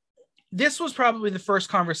 This was probably the first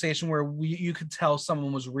conversation where you could tell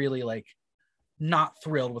someone was really like not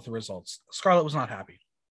thrilled with the results. Scarlet was not happy.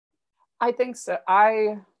 I think so.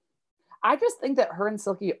 I just think that her and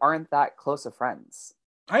Silky aren't that close of friends.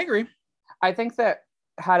 I agree. I think that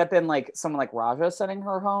had it been like someone like Raja sending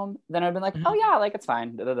her home, then I'd been like, oh yeah, like it's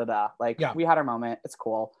fine. Like we had our moment. It's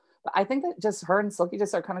cool. But I think that just her and Silky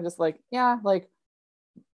just are kind of just like, yeah, like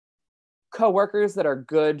co-workers that are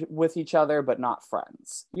good with each other, but not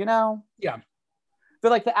friends, you know? Yeah.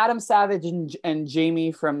 They're like the Adam Savage and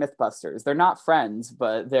Jamie from Mythbusters. They're not friends,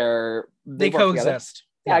 but they coexist.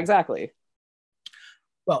 Yeah, exactly.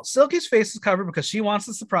 Well, Silky's face is covered because she wants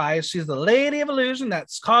the surprise. She's the lady of illusion that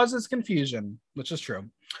causes confusion, which is true.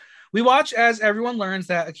 We watch as everyone learns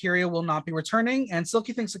that Akira will not be returning, and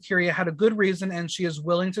Silky thinks Akira had a good reason and she is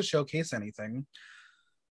willing to showcase anything.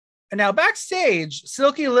 And now backstage,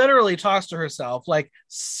 Silky literally talks to herself. Like,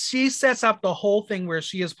 she sets up the whole thing where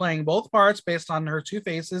she is playing both parts based on her two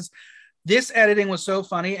faces. This editing was so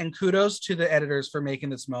funny, and kudos to the editors for making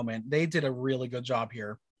this moment. They did a really good job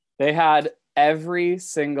here. They had every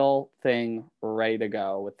single thing ready to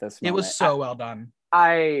go with this moment. It was so well done.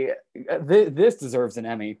 This deserves an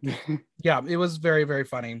Emmy. Yeah, it was very, very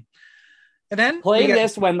funny. And then playing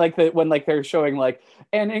this when they're showing like,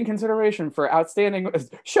 and in consideration for outstanding,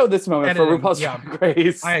 show this moment editing, for RuPaul's Drag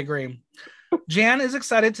Race. I agree. Jan is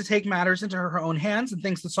excited to take matters into her own hands and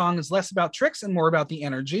thinks the song is less about tricks and more about the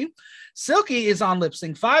energy. Silky is on lip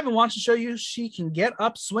sync 5 and wants to show you she can get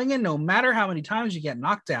up swinging no matter how many times you get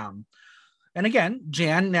knocked down. And again,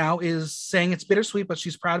 Jan now is saying it's bittersweet, but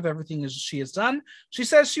she's proud of everything she has done. She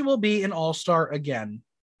says she will be an all-star again.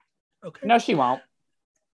 Okay. No, she won't.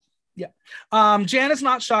 Yeah. Jan is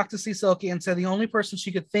not shocked to see Silky and said the only person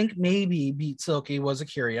she could think maybe beat Silky was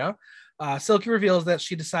Akira. Silky reveals that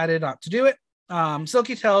she decided not to do it.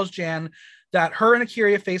 Silky tells Jan that her and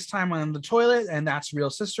Akira FaceTime on the toilet, and that's real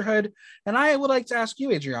sisterhood. And I would like to ask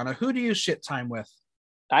you, Adriana, who do you shit time with?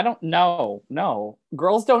 I don't know. No.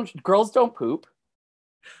 Girls don't poop.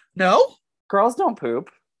 No? Girls don't poop.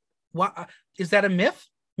 What is that a myth?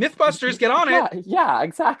 Mythbusters, get on it. Yeah,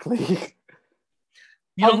 exactly.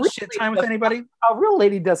 You don't shit time with anybody? A real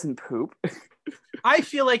lady doesn't poop. I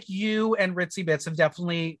feel like you and Ritzy Bits have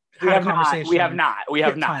definitely had a conversation. We have not. We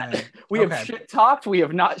have shit talked. We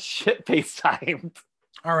have not shit FaceTimed.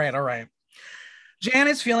 All right. Jan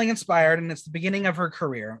is feeling inspired, and it's the beginning of her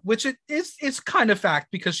career, which it is kind of fact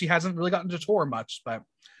because she hasn't really gotten to tour much. But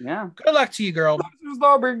yeah, good luck to you, girl. This is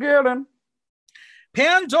the beginning.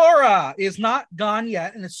 Pandora is not gone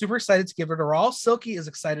yet, and is super excited to give it her all. Silky is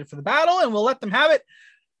excited for the battle, and we'll let them have it.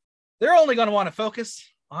 They're only going to want to focus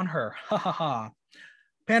on her. Ha ha ha.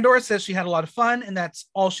 Pandora says she had a lot of fun, and that's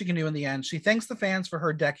all she can do in the end. She thanks the fans for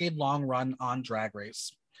her decade-long run on Drag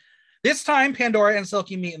Race. This time, Pandora and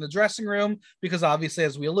Silky meet in the dressing room because obviously,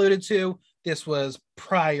 as we alluded to, this was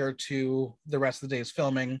prior to the rest of the day's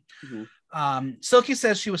filming. Mm-hmm. Silky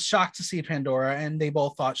says she was shocked to see Pandora, and they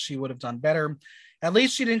both thought she would have done better. At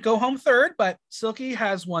least she didn't go home third, but Silky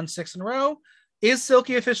has won 6 in a row. Is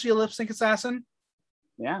Silky officially a lip sync assassin?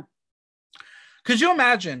 Yeah. Could you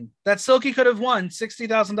imagine that Silky could have won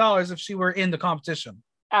 $60,000 if she were in the competition?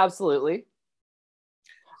 Absolutely.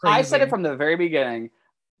 Crazy. I said it from the very beginning.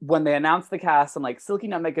 When they announced the cast, I'm like, Silky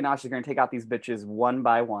Nutmeg Ganache is going to take out these bitches one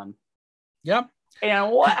by one. Yep. And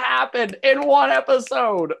what happened in one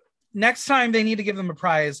episode? Next time they need to give them a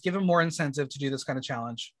prize, give them more incentive to do this kind of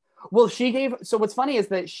challenge. Well, so what's funny is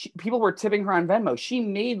that people were tipping her on Venmo. She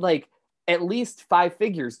made like at least 5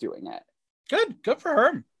 figures doing it. Good for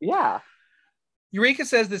her. Yeah. Eureka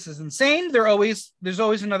says this is insane. There's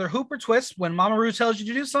always another hoop or twist. When Mamoru tells you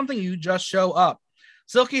to do something, you just show up.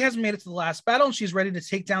 Silky has made it to the last battle, and she's ready to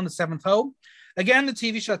take down the 7th hoe. Again, the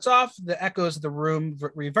TV shuts off. The echoes of the room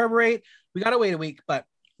reverberate. We gotta wait a week, but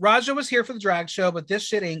Raja was here for the drag show, but this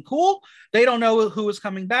shit ain't cool. They don't know who is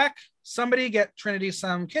coming back. Somebody get Trinity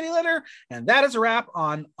some kitty litter, and that is a wrap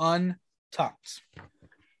on Untucked.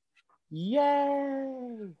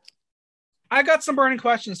 Yay! I got some burning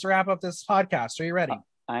questions to wrap up this podcast. Are you ready?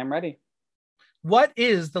 I am ready. What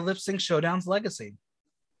is the Lip Sync Showdown's legacy?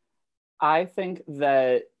 I think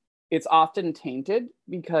that it's often tainted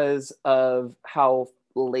because of how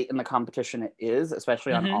late in the competition it is,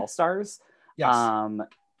 especially on All Stars. Yes.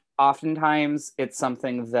 Oftentimes it's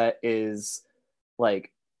something that is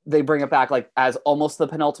like, they bring it back like as almost the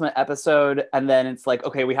penultimate episode, and then it's like,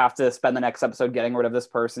 okay, we have to spend the next episode getting rid of this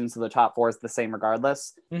person, so the top 4 is the same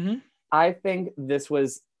regardless. I think this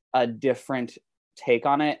was a different take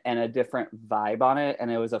on it and a different vibe on it,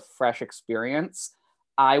 and it was a fresh experience.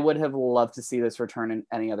 I would have loved to see this return in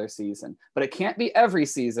any other season, but it can't be every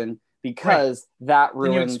season because that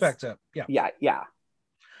ruins. And you expect it. Yeah.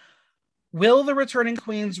 Will the returning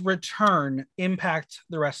queens return impact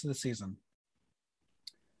the rest of the season?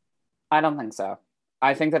 I don't think so.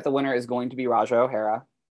 I think that the winner is going to be Raja O'Hara.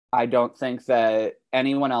 I don't think that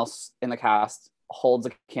anyone else in the cast holds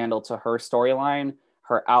a candle to her storyline,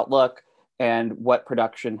 her outlook, and what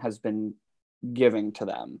production has been giving to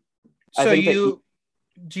them. So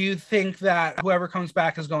do you think that whoever comes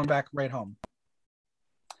back is going back right home?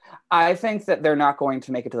 I think that they're not going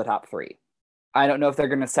to make it to the top 3. I don't know if they're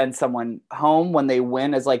going to send someone home when they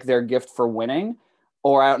win as like their gift for winning,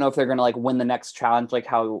 or I don't know if they're going to like win the next challenge like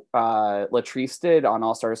how Latrice did on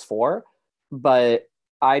All Stars 4. But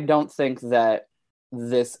I don't think that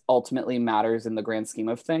this ultimately matters in the grand scheme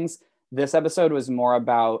of things. This episode was more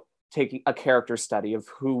about taking a character study of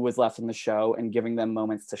who was left in the show and giving them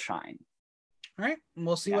moments to shine. All right.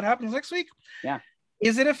 We'll see what happens next week. Yeah.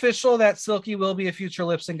 Is it official that Silky will be a future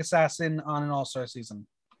lip sync assassin on an All-Star season?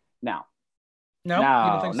 No. No, you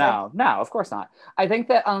don't think so? No, of course not. I think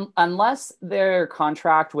that unless their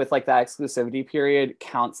contract with like that exclusivity period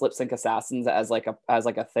counts lip sync assassins as like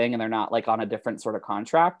a thing, and they're not like on a different sort of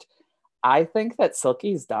contract, I think that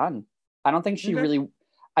Silky's done. I don't think she really.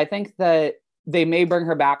 I think that they may bring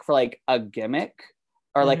her back for like a gimmick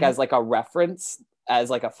or like as like a reference, as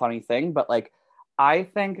like a funny thing, but like I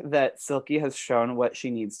think that Silky has shown what she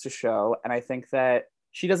needs to show, and I think that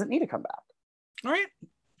she doesn't need to come back. All right.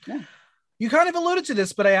 Yeah. You kind of alluded to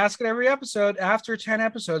this, but I ask it every episode. After 10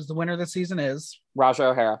 episodes, the winner of the season is Raja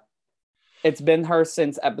O'Hara. It's been her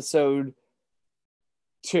since episode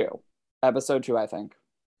 2. Episode 2, I think.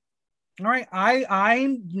 All right.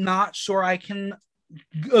 I'm not sure I can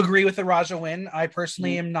agree with the Raja win. I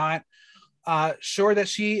personally am not sure that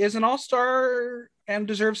she is an all-star and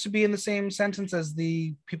deserves to be in the same sentence as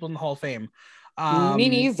the people in the Hall of Fame. Me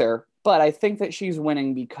neither. But I think that she's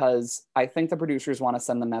winning because I think the producers want to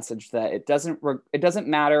send the message that it doesn't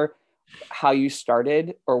matter how you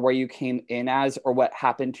started or where you came in as or what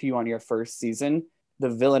happened to you on your first season. The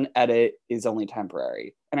villain edit is only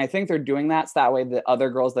temporary. And I think they're doing that so that way the other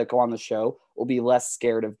girls that go on the show will be less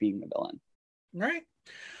scared of being the villain. Right.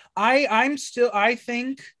 I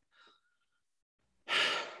think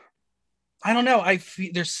I don't know.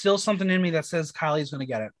 There's still something in me that says Kylie's going to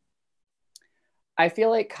get it. I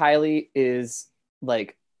feel like Kylie is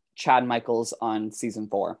like Chad Michaels on season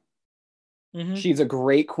 4. She's a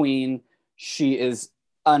great queen. She is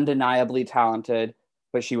undeniably talented,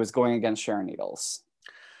 but she was going against Sharon Needles.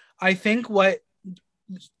 I think what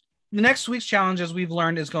the next week's challenge, as we've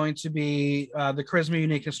learned, is going to be the charisma,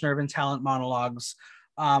 uniqueness, nerve, and talent monologues.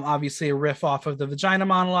 Obviously a riff off of the vagina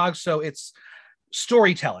monologue. So it's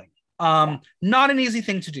storytelling. Not an easy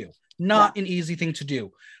thing to do. An easy thing to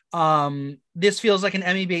do. This feels like an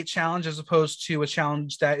Emmy bait challenge as opposed to a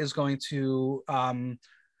challenge that is going to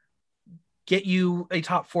get you a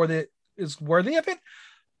top 4 that is worthy of it.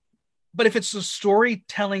 But if it's a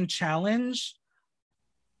storytelling challenge,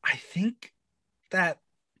 I think that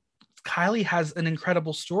Kylie has an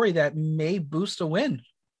incredible story that may boost a win.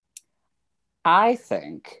 I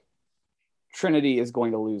think Trinity is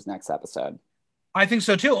going to lose next episode. I think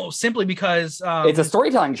so too, simply because it's a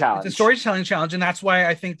storytelling challenge. It's a storytelling challenge, and that's why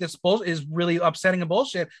I think this bull is really upsetting and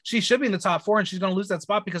bullshit. She should be in the top 4, and she's going to lose that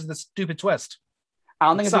spot because of the stupid twist. I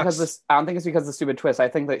don't think it's because of the stupid twist. I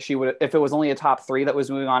think that she would, if it was only a top 3 that was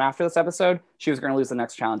moving on after this episode, she was going to lose the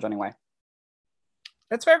next challenge anyway.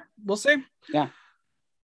 That's fair. We'll see. Yeah.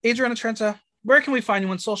 Adriana Trenta, where can we find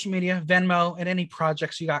you on social media, Venmo, and any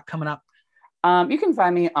projects you got coming up? You can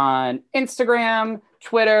find me on Instagram,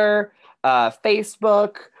 Twitter,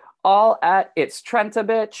 Facebook, all at It's Trenta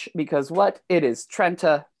Bitch, because what? It is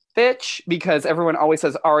Trenta Bitch, because everyone always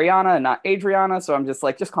says Ariana and not Adriana, so I'm just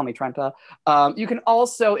like, just call me Trenta. You can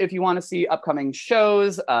also, if you want to see upcoming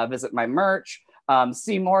shows, visit my merch,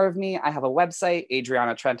 see more of me. I have a website,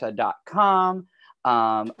 adrianatrenta.com.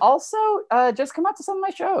 Also, just come out to some of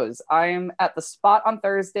my shows. I'm at The Spot on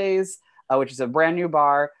Thursdays, which is a brand new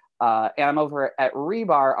bar. And I'm over at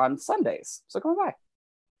Rebar on Sundays. So come by.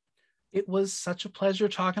 It was such a pleasure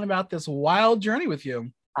talking about this wild journey with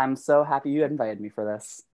you. I'm so happy you invited me for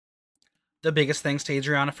this. The biggest thanks to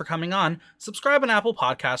Adriana for coming on. Subscribe on Apple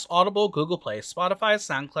Podcasts, Audible, Google Play, Spotify,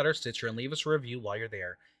 SoundCloud, or Stitcher, and leave us a review while you're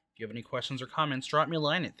there. If you have any questions or comments, drop me a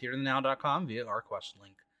line at theaternow.com via our question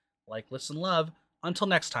link. Like, listen, love. Until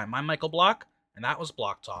next time, I'm Michael Block, and that was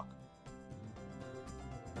Block Talk.